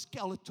of his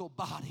skeletal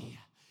body.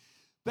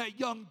 That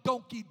young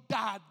donkey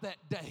died that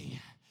day.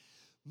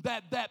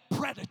 That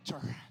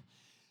predator,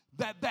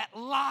 that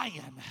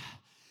lion,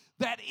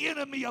 that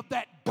enemy of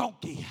that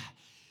donkey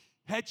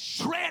had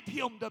shred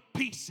him to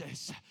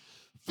pieces,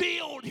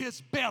 filled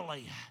his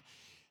belly,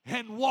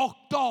 and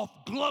walked off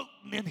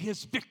gloating in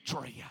his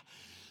victory.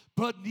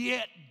 But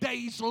yet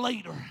days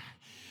later,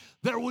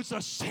 there was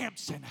a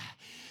Samson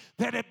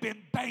that had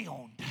been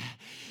bound,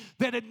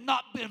 that had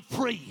not been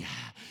free,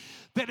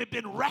 that had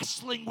been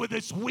wrestling with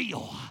his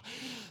will,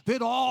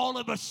 that all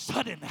of a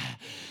sudden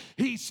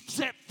he's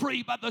set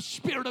free by the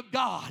Spirit of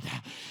God,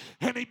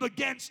 and he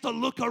begins to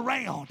look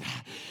around,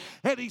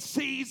 and he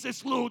sees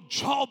this little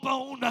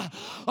jawbone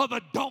of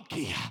a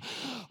donkey.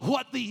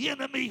 What the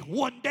enemy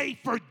one day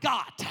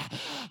forgot,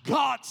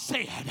 God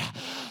said,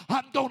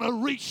 I'm going to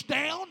reach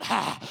down,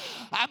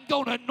 I'm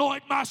going to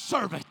anoint my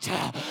servant,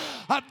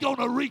 I'm going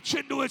to reach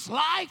into his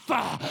life,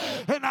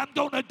 and I'm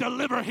going to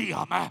deliver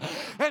him.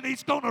 And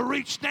he's going to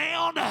reach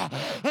down,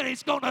 and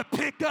he's going to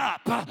pick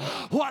up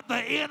what the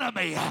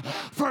enemy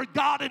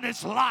forgot in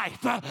his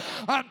life.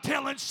 I'm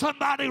telling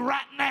somebody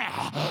right now,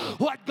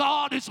 what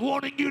God is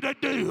wanting you to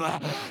do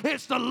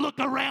is to look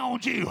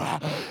around you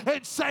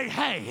and say,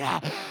 hey,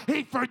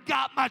 he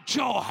forgot my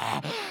joy,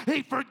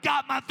 he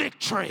forgot my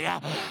victory,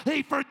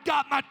 he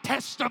forgot my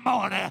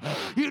testimony.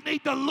 You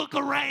need to look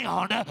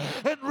around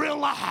and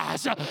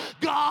realize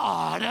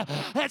God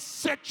has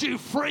set you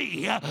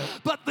free,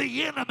 but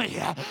the enemy,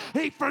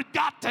 he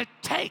forgot to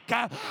take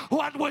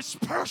what was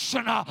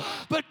personal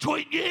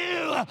between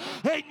you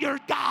and your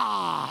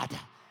God.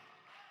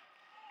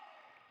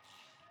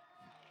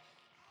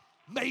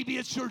 Maybe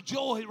it's your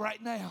joy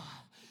right now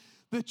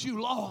that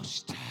you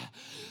lost.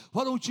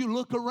 Why don't you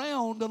look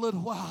around a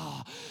little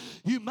while?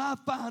 You might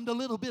find a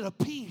little bit of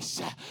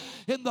peace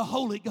in the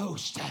Holy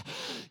Ghost.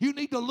 You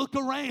need to look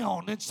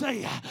around and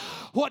say,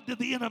 what did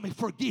the enemy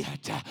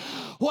forget?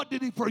 What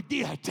did he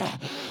forget?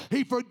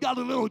 He forgot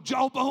a little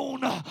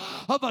jawbone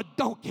of a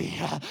donkey.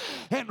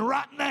 And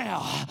right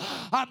now,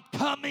 I'm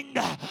coming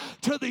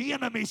to the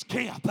enemy's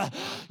camp.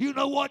 You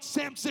know what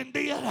Samson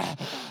did?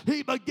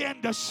 He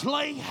began to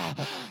slay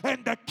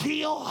and to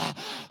kill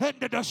and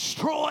to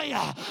destroy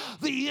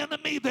the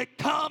enemy that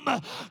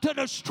come to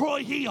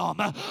destroy him.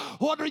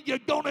 What are you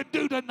going to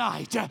do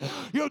tonight?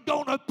 You're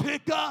going to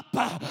pick up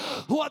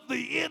what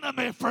the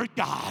enemy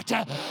forgot.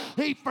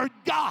 He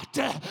forgot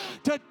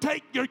to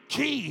take your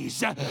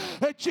keys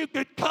that you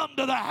could come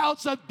to the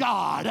house of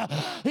God.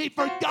 He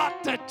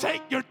forgot to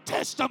take your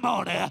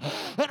testimony. And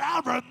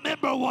I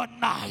remember one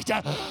night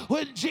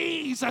when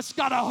Jesus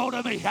got a hold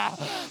of me.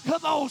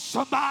 Come on,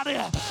 somebody.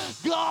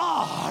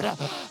 God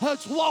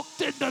has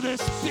walked into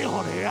this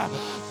building.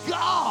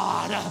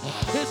 God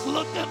is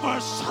looking for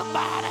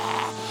somebody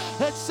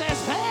that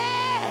says,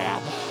 hey,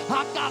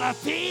 I got a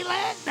feeling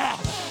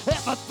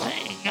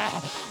everything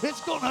is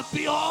going to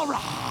be all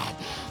right.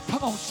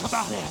 Come on,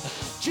 somebody.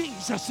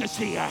 Jesus is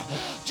here.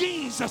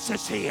 Jesus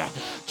is here.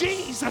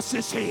 Jesus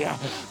is here.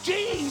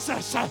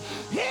 Jesus,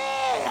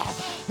 yeah.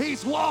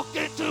 He's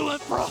walking to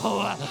and fro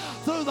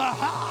through the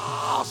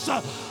house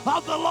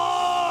of the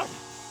Lord.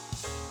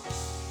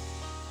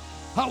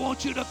 I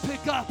want you to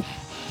pick up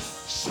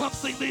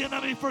something the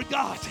enemy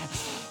forgot.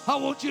 I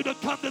want you to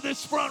come to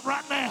this front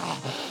right now.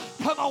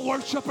 Come on,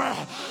 worshiper.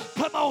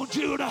 Come on,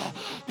 Judah.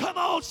 Come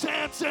on,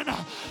 Samson.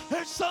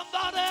 There's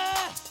somebody.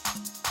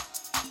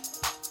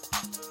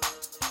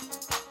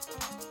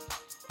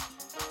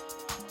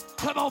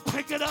 Come on,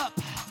 pick it up.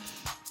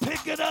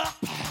 Pick it up.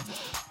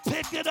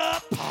 Pick it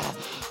up.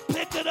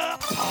 Pick it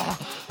up.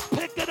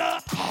 Pick it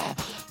up.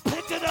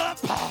 Pick it up.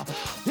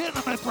 The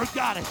enemy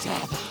forgot it,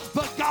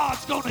 but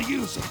God's going to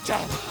use it.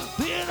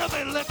 The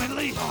enemy let me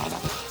leave.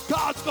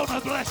 God's going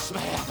to bless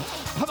me.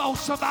 Come on,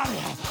 somebody.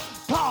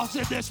 God's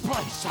in this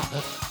place.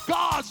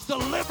 God's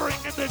delivering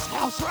in this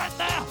house right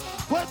now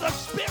where the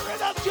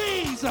Spirit of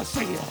Jesus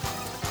is.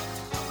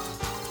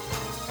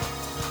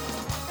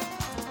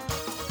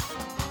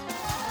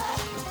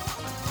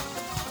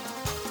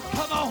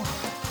 Come on.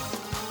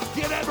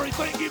 Get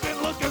everything you've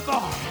been looking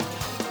for.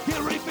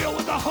 Get refilled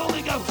with the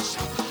Holy Ghost.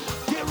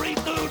 Get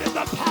renewed in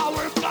the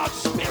power of God's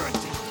Spirit.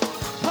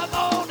 Come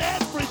on,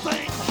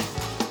 everything's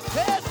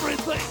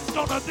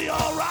gonna be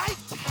all right.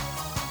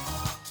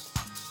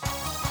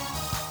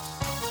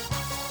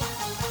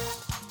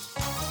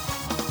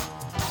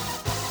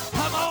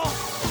 Come on,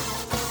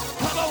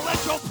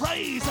 let your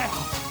praise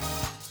out.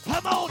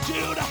 Come on,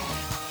 Judah,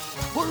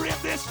 we're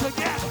in this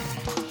together.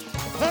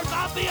 There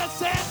might be a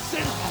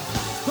Samson,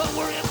 but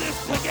we're in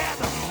this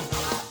together.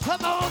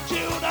 Come on,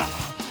 Judah.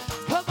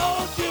 Come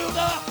on,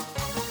 Judah.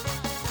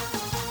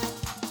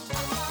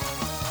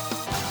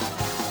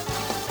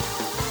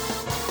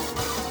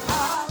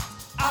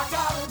 I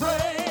gotta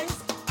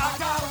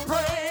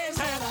praise,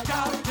 and I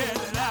gotta get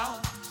it out.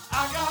 I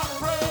gotta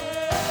praise.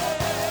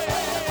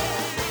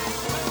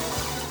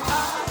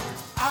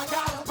 I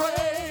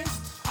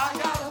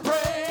gotta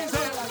praise,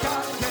 and I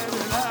gotta get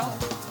it out.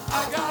 I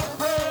gotta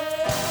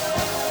praise.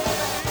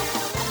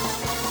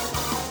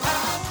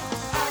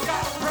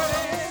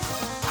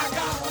 I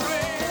gotta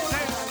praise,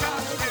 and I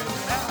gotta get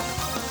it out.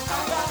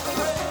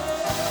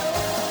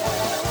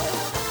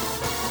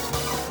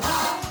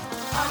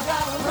 I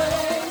gotta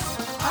praise.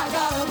 I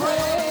gotta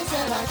praise,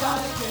 and I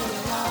gotta get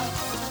it out.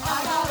 I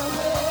gotta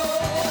praise.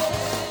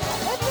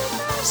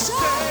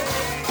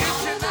 If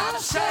you're not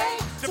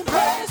ashamed to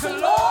praise the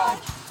Lord,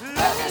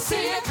 let me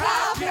see you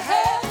clap your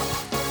hands.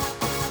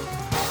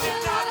 If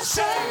you're not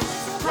ashamed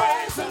to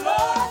praise the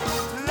Lord,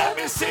 let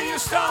me see you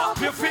stomp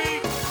your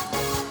feet.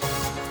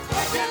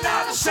 If you're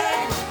not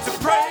ashamed to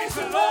praise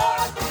the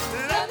Lord,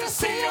 let me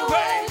see you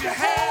wave your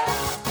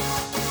hands.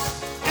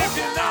 If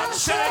you're not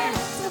ashamed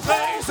to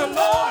praise the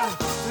Lord,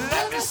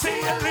 let me see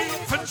you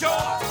leap for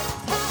joy.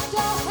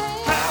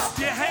 Clap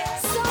your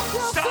hands,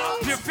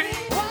 stomp your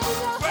feet,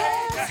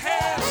 wave your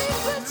hands,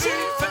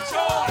 leap for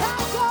joy.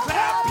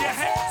 Clap your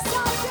hands,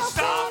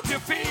 stomp your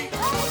feet,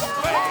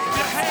 wave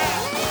your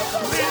hands,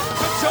 leap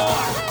for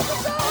joy.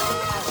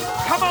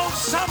 Come on,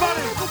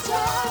 somebody,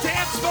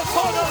 dance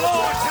before the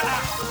Lord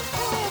tonight.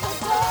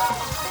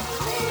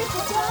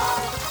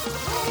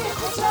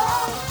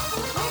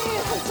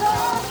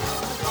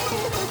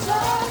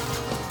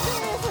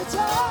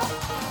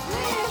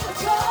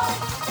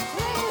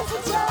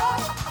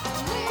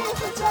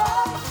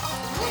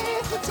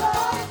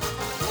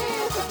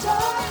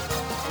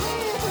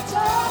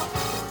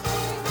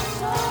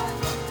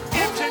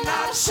 If you're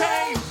not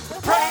ashamed,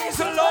 praise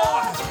the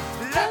Lord.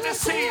 Let me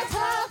see you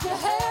clap your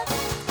hands.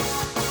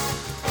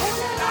 If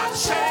you're not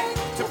ashamed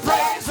to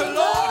praise the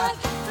Lord,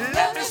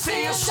 let me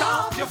see you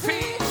stomp your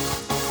feet.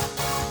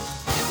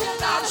 If you're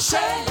not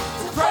ashamed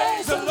to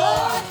praise the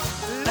Lord,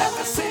 let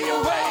me see you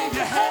wave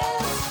your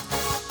hands.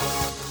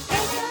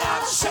 If you're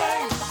not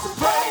ashamed to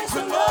praise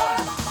the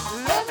Lord,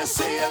 let me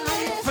see you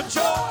leap for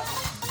joy.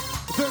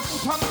 There's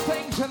some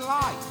things in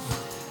life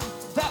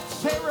that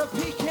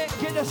therapy can't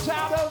get us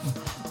out of,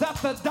 that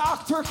the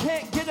doctor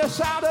can't get us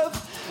out of,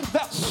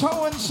 that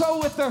so-and-so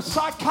with their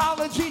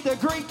psychology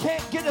degree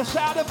can't get us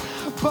out of,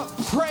 but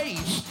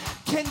praise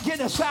can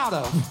get us out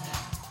of.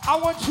 I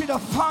want you to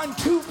find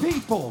two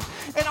people,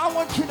 and I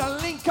want you to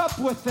link up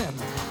with them.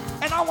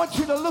 And I want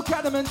you to look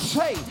at them and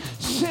say,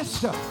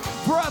 sister,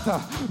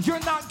 brother, you're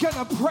not going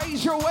to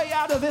praise your way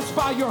out of this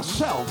by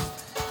yourself.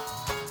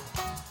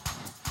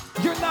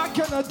 You're not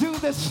going to do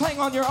this thing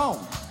on your own.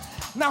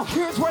 Now,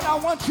 here's what I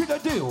want you to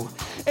do.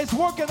 Is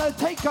we're going to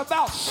take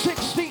about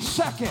 60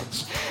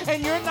 seconds,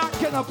 and you're not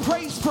going to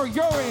praise for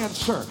your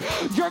answer.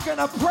 You're going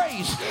to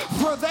praise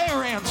for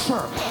their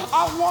answer.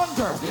 I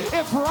wonder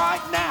if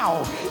right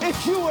now,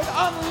 if you would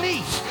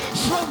unleash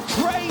some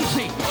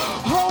crazy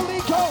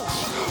Holy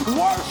Ghost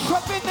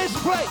worship in this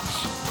place.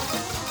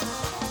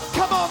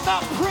 Come on,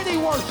 not pretty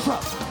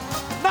worship,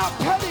 not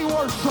petty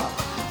worship,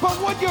 but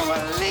would you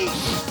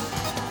release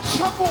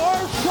some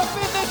worship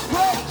in this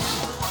place?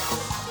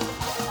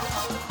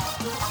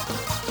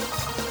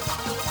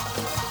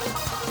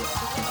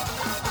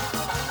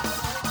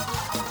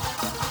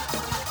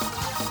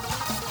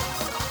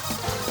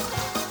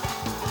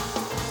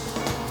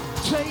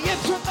 Say,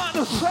 if you're not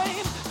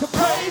ashamed to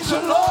praise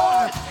the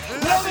Lord,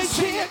 let me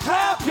see you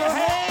clap your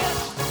hands.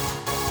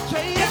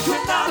 Say, if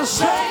you're not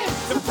ashamed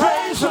to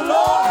praise the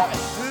Lord,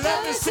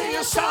 Let me see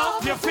you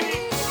stomp your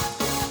feet.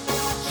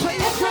 say,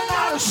 if you're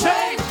not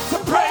ashamed To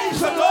praise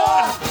the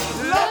Lord,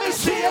 let me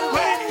see you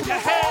wave your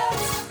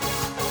hands.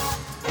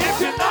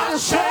 If you're not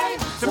ashamed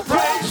to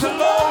praise the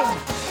Lord,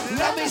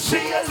 let me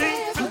see you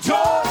leap for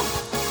joy.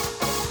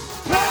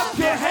 clap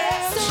your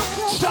hands,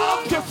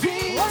 stomp your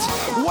feet,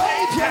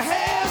 wave your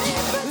hands,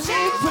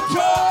 leap for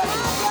joy.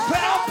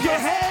 Clap your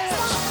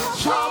hands,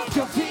 stomp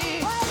your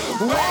feet,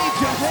 wave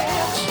your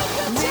hands,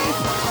 leap.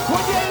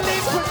 Would you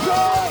leap for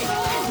joy?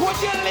 Would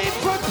you leap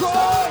for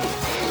joy?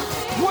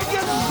 Would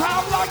you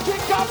sound like you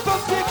got the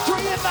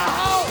victory in the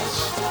house?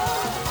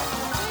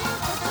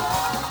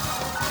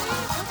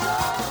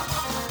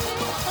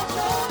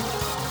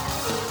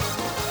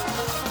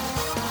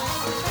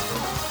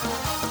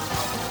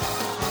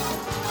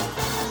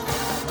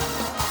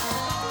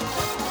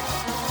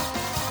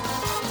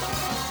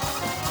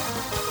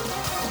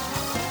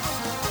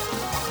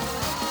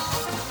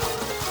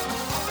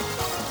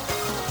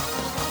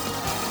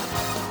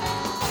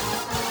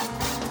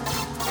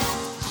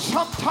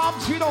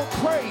 Sometimes you don't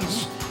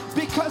praise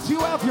because you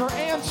have your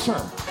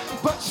answer,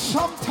 but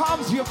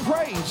sometimes you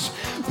praise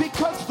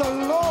because the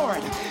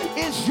Lord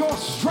is your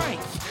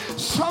strength.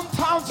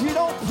 Sometimes you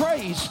don't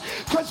praise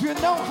because you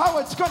know how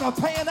it's going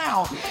to pan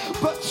out,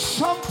 but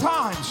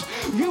sometimes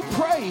you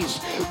praise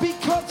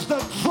because the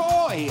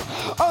joy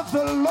of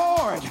the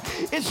Lord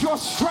is your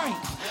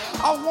strength.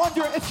 I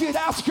wonder if you'd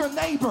ask your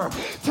neighbor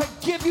to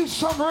give you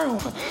some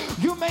room.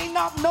 You may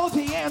not know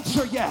the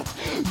answer yet.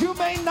 You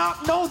may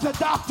not know the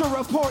doctor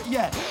report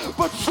yet,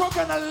 but you're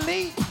going to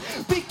leap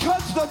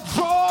because the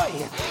joy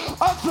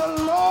of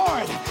the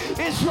Lord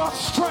is your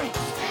strength.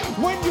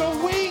 When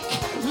you're weak,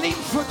 leap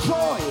for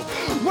joy.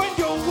 When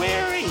you're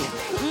weary,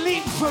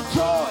 leap for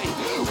joy.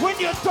 When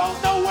you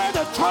don't know where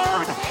to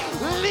turn,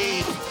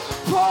 leap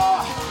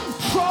for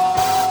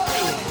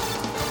joy.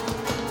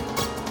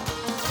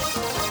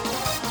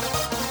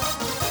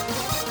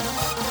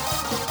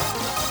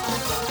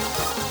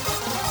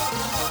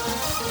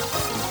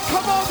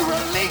 Come on,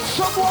 release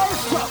some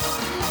worship.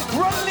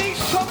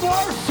 Release some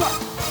worship.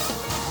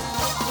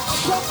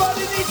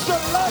 Somebody needs to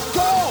let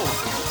go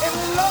and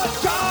let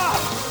God.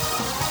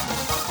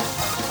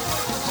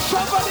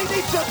 Somebody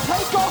needs to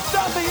take off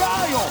down the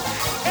aisle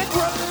and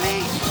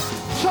release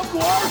some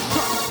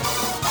worship.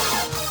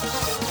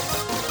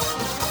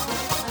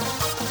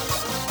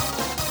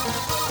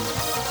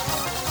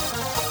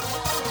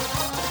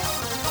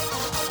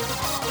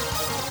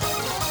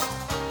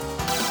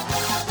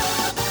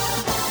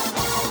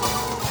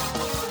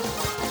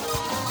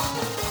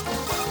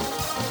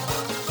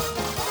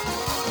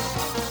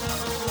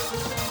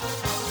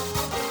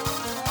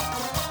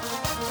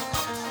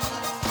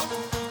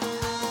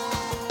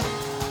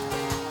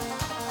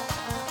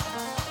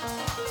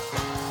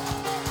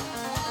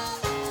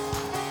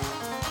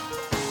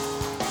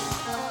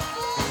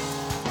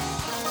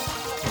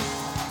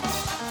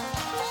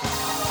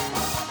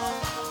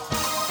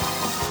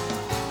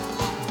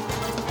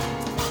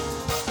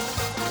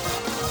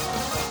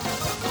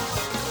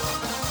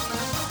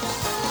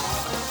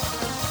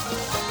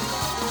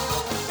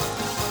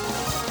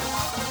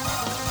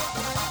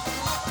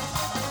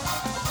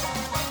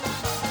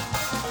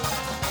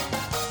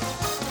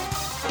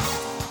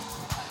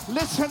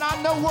 Listen,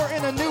 I know we're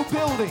in a new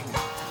building.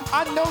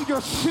 I know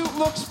your suit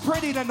looks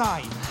pretty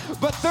tonight,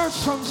 but there's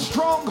some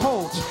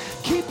strongholds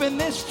keeping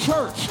this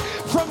church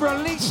from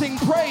releasing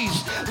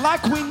praise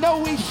like we know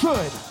we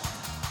should.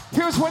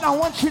 Here's what I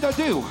want you to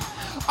do.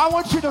 I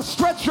want you to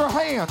stretch your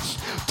hands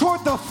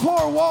toward the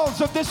four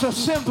walls of this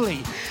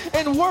assembly,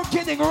 and we're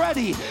getting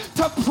ready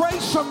to pray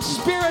some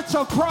spirits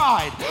of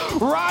pride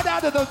right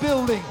out of the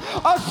building.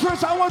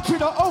 Ushers, I want you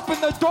to open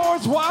the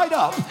doors wide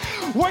up.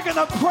 We're going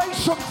to pray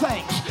some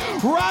things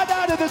right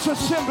out of this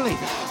assembly.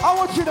 I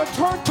want you to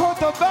turn toward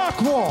the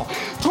back wall,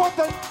 toward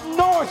the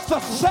north, the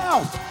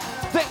south,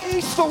 the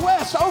east, the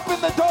west. Open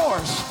the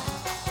doors.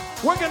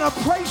 We're going to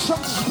pray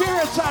some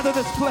spirits out of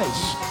this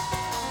place.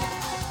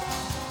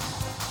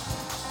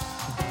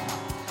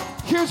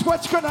 Here's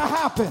what's going to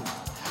happen.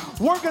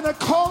 We're going to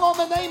call on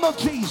the name of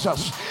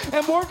Jesus,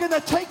 and we're going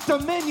to take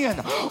dominion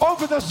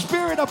over the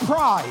spirit of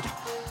pride.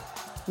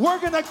 We're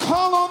going to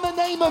call on the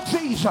name of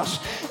Jesus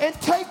and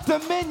take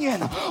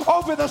dominion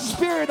over the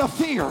spirit of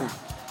fear.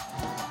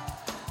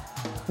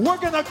 We're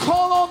going to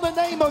call on the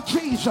name of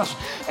Jesus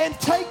and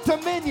take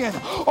dominion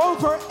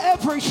over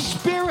every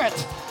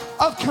spirit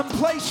of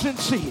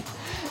complacency.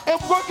 And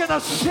we're going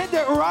to send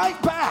it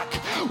right back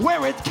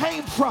where it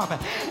came from.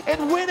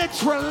 And when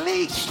it's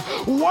released,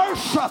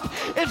 worship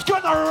is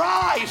going to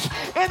rise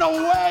in a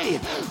way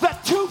that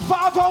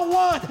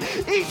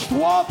 2501 East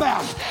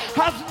Wabash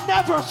has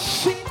never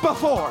seen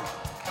before.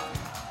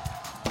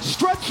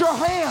 Stretch your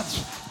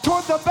hands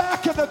toward the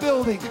back of the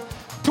building,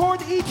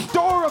 toward each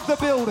door of the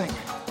building.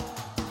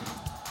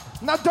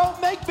 Now don't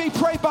make me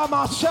pray by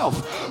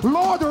myself.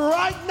 Lord,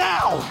 right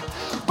now,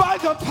 by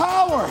the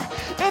power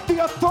and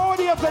the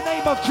authority of the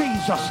name of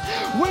Jesus,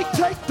 we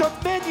take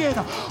dominion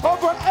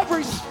over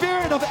every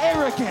spirit of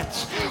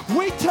arrogance.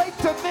 We take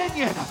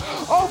dominion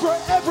over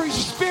every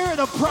spirit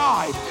of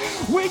pride.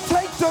 We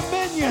take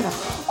dominion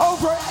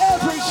over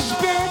every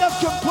spirit of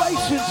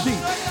complacency.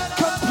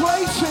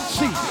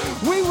 Complacency,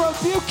 we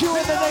rebuke you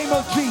in the name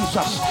of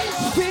Jesus.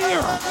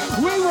 Fear,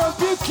 we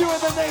rebuke you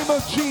in the name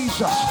of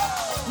Jesus.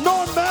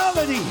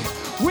 Normality,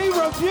 we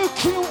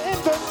rebuke you in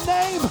the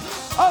name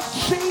of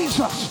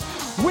Jesus.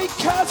 We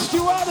cast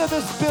you out of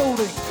this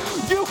building.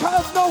 You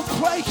have no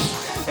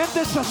place in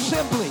this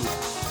assembly.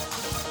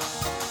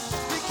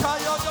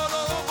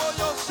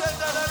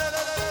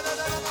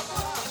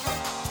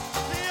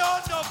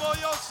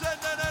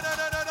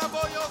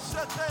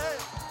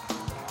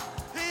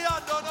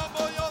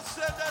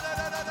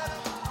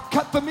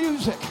 Cut the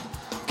music.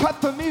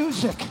 Cut the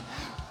music.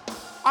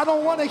 I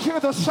don't want to hear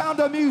the sound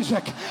of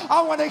music.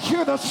 I want to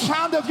hear the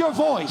sound of your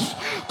voice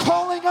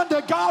calling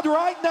unto God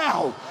right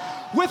now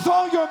with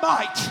all your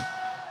might,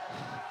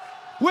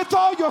 with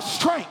all your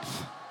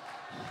strength.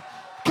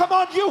 Come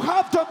on, you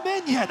have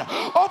dominion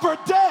over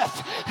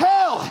death,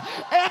 hell,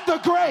 and the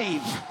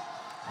grave.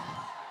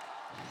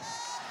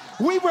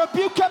 We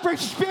rebuke every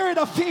spirit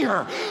of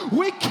fear.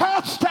 We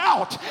cast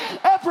out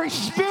every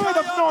spirit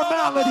of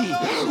normality.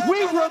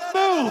 We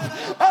remove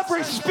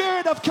every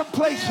spirit of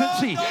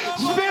complacency,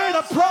 spirit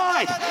of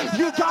pride.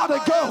 You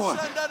gotta go.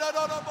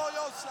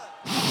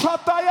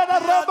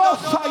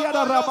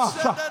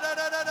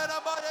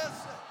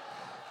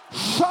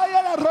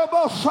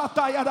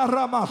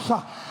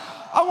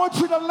 I want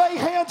you to lay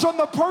hands on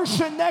the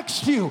person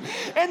next to you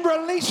and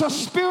release a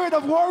spirit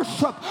of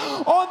worship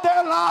on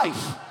their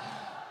life.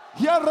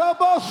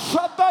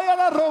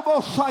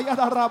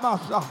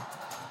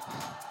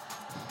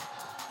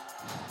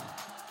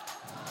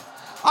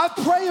 I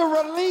pray a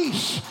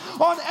release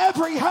on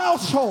every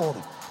household,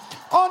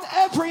 on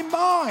every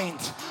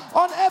mind,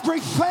 on every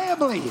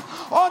family,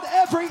 on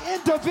every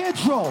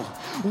individual.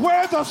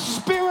 Where the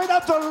Spirit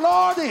of the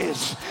Lord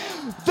is,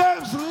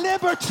 there's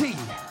liberty.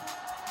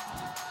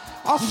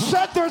 I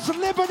said there's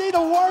liberty to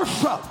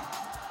worship.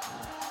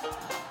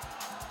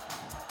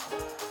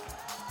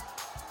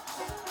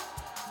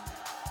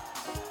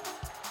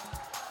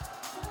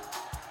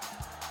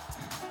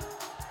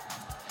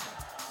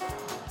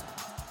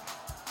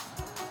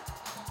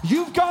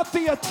 You've got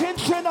the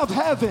attention of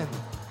heaven,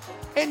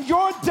 and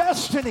your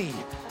destiny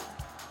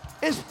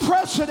is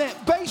precedent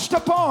based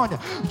upon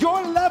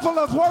your level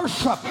of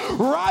worship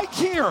right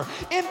here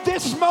in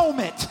this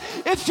moment.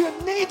 If you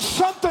need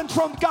something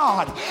from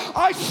God,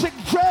 I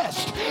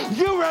suggest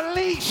you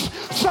release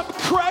some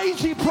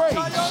crazy praise.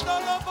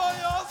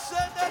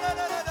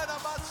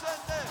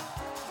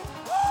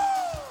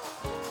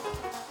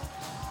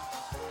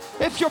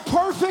 If you're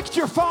perfect,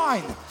 you're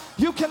fine.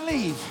 You can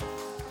leave.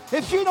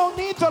 If you don't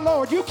need the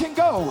Lord, you can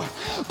go.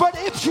 But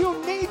if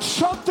you need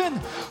something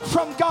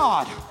from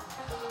God,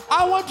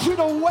 I want you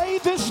to weigh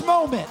this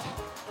moment.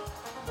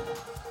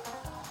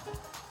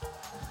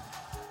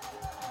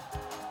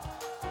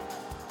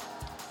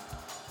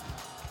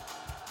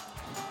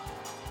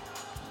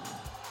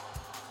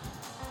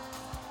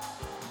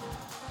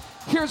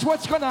 Here's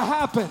what's going to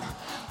happen.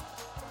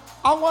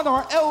 I want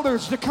our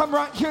elders to come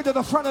right here to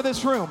the front of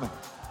this room.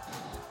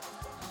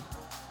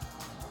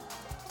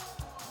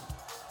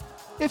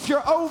 If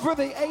you're over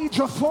the age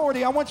of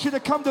 40, I want you to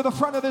come to the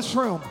front of this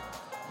room.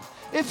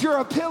 If you're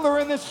a pillar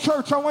in this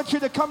church, I want you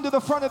to come to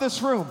the front of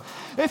this room.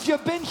 If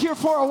you've been here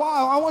for a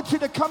while, I want you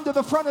to come to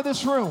the front of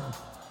this room.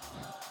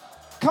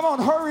 Come on,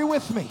 hurry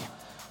with me.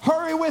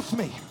 Hurry with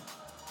me.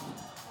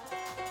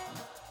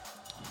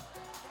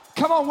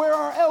 Come on, where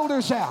are our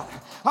elders at?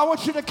 I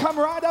want you to come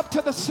right up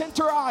to the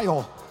center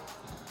aisle.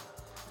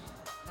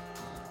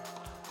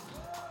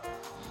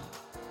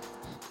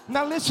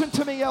 Now listen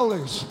to me,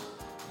 elders.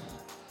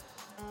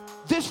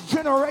 This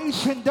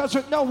generation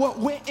doesn't know what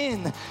went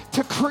in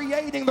to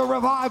creating the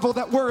revival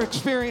that we're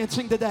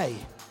experiencing today.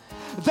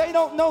 They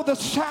don't know the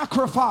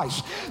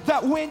sacrifice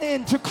that went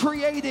into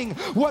creating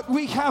what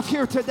we have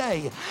here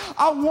today.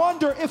 I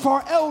wonder if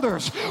our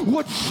elders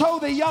would show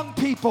the young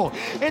people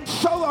and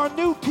show our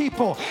new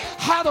people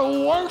how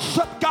to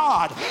worship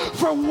God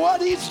for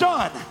what He's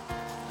done.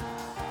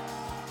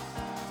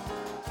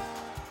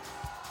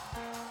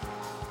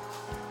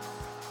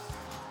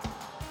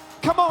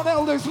 Come on,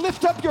 elders,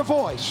 lift up your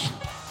voice.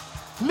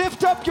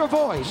 Lift up your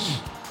voice.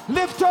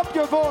 Lift up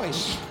your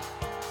voice.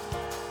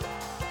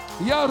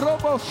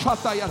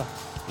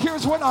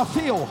 Here's what I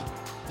feel.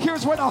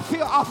 Here's what I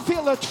feel. I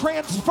feel a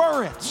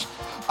transference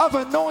of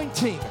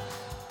anointing.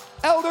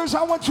 Elders,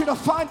 I want you to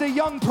find a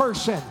young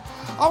person.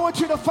 I want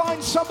you to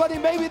find somebody,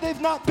 maybe they've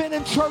not been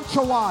in church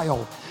a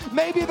while.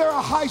 Maybe they're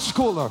a high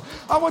schooler.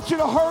 I want you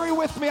to hurry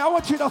with me. I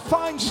want you to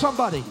find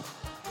somebody.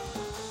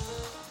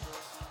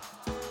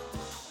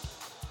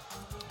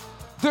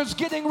 There's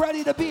getting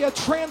ready to be a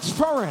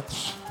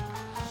transference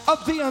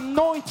of the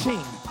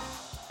anointing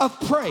of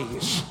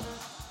praise.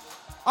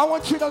 I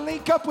want you to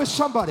link up with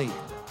somebody.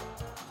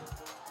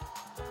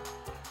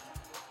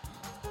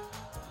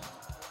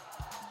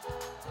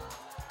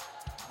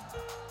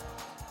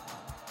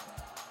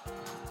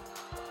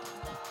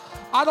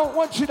 I don't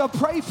want you to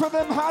pray for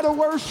them how to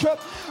worship.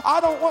 I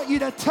don't want you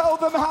to tell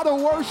them how to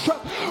worship.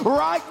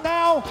 Right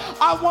now,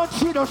 I want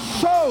you to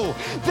show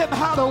them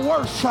how to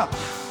worship.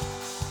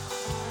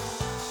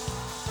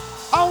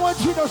 I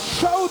want you to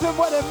show them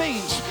what it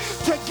means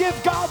to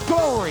give God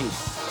glory.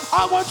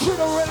 I want you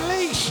to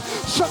release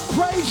some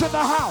praise in the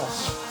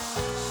house.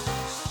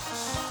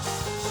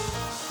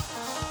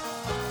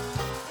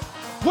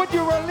 Would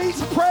you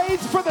release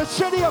praise for the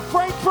city of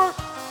Frankfurt?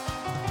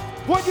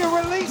 Would you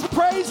release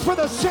praise for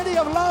the city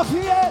of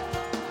Lafayette?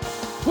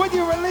 Would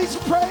you release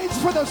praise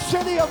for the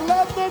city of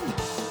Lebanon?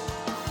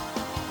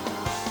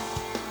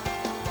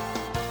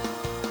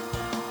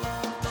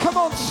 Come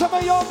on, some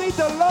of y'all need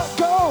to let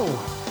go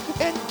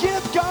and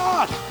give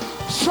God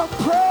some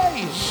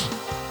praise.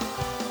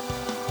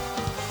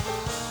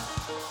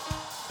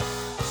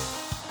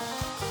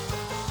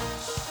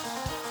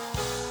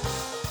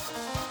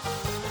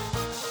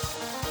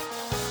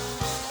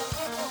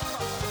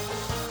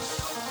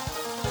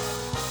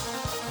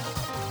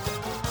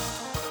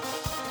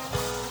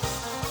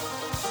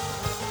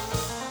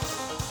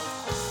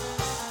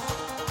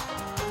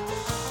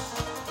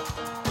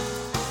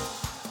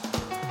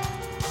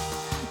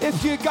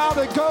 If you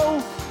gotta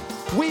go,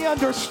 we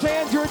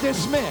understand you're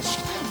dismissed.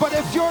 But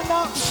if you're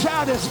not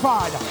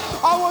satisfied,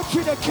 I want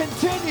you to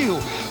continue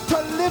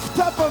to lift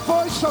up a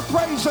voice of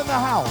praise in the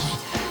house.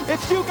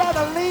 If you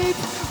gotta leave,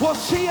 we'll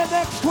see you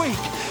next week.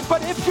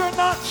 But if you're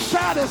not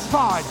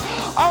satisfied,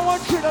 I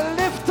want you to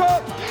lift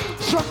up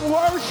some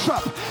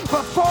worship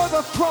before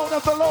the throne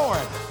of the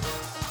Lord.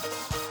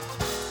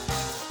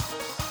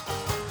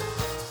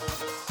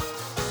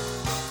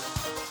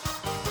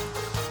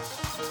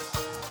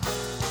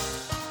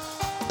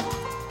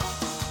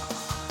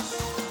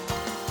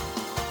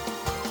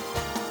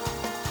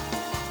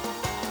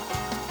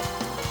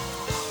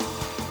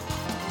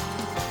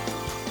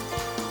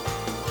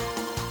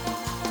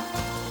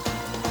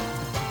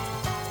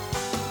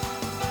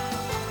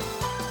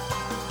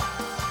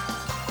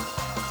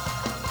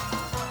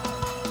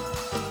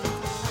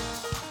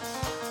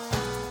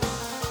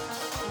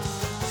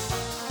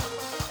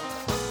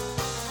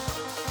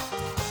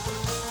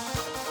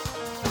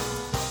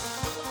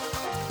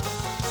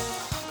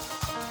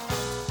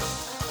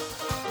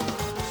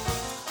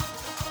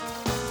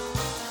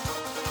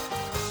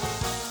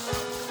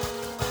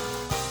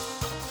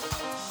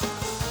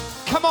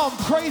 Come on,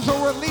 praise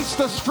will release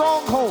the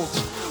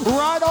strongholds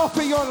right off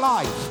of your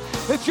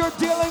life. If you're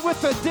dealing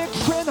with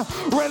addiction,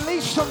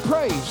 release some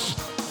praise.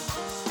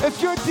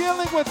 If you're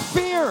dealing with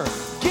fear,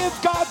 give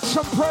God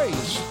some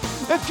praise.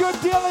 If you're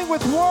dealing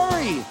with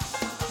worry,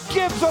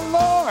 give the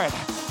Lord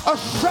a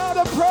shout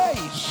of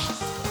praise.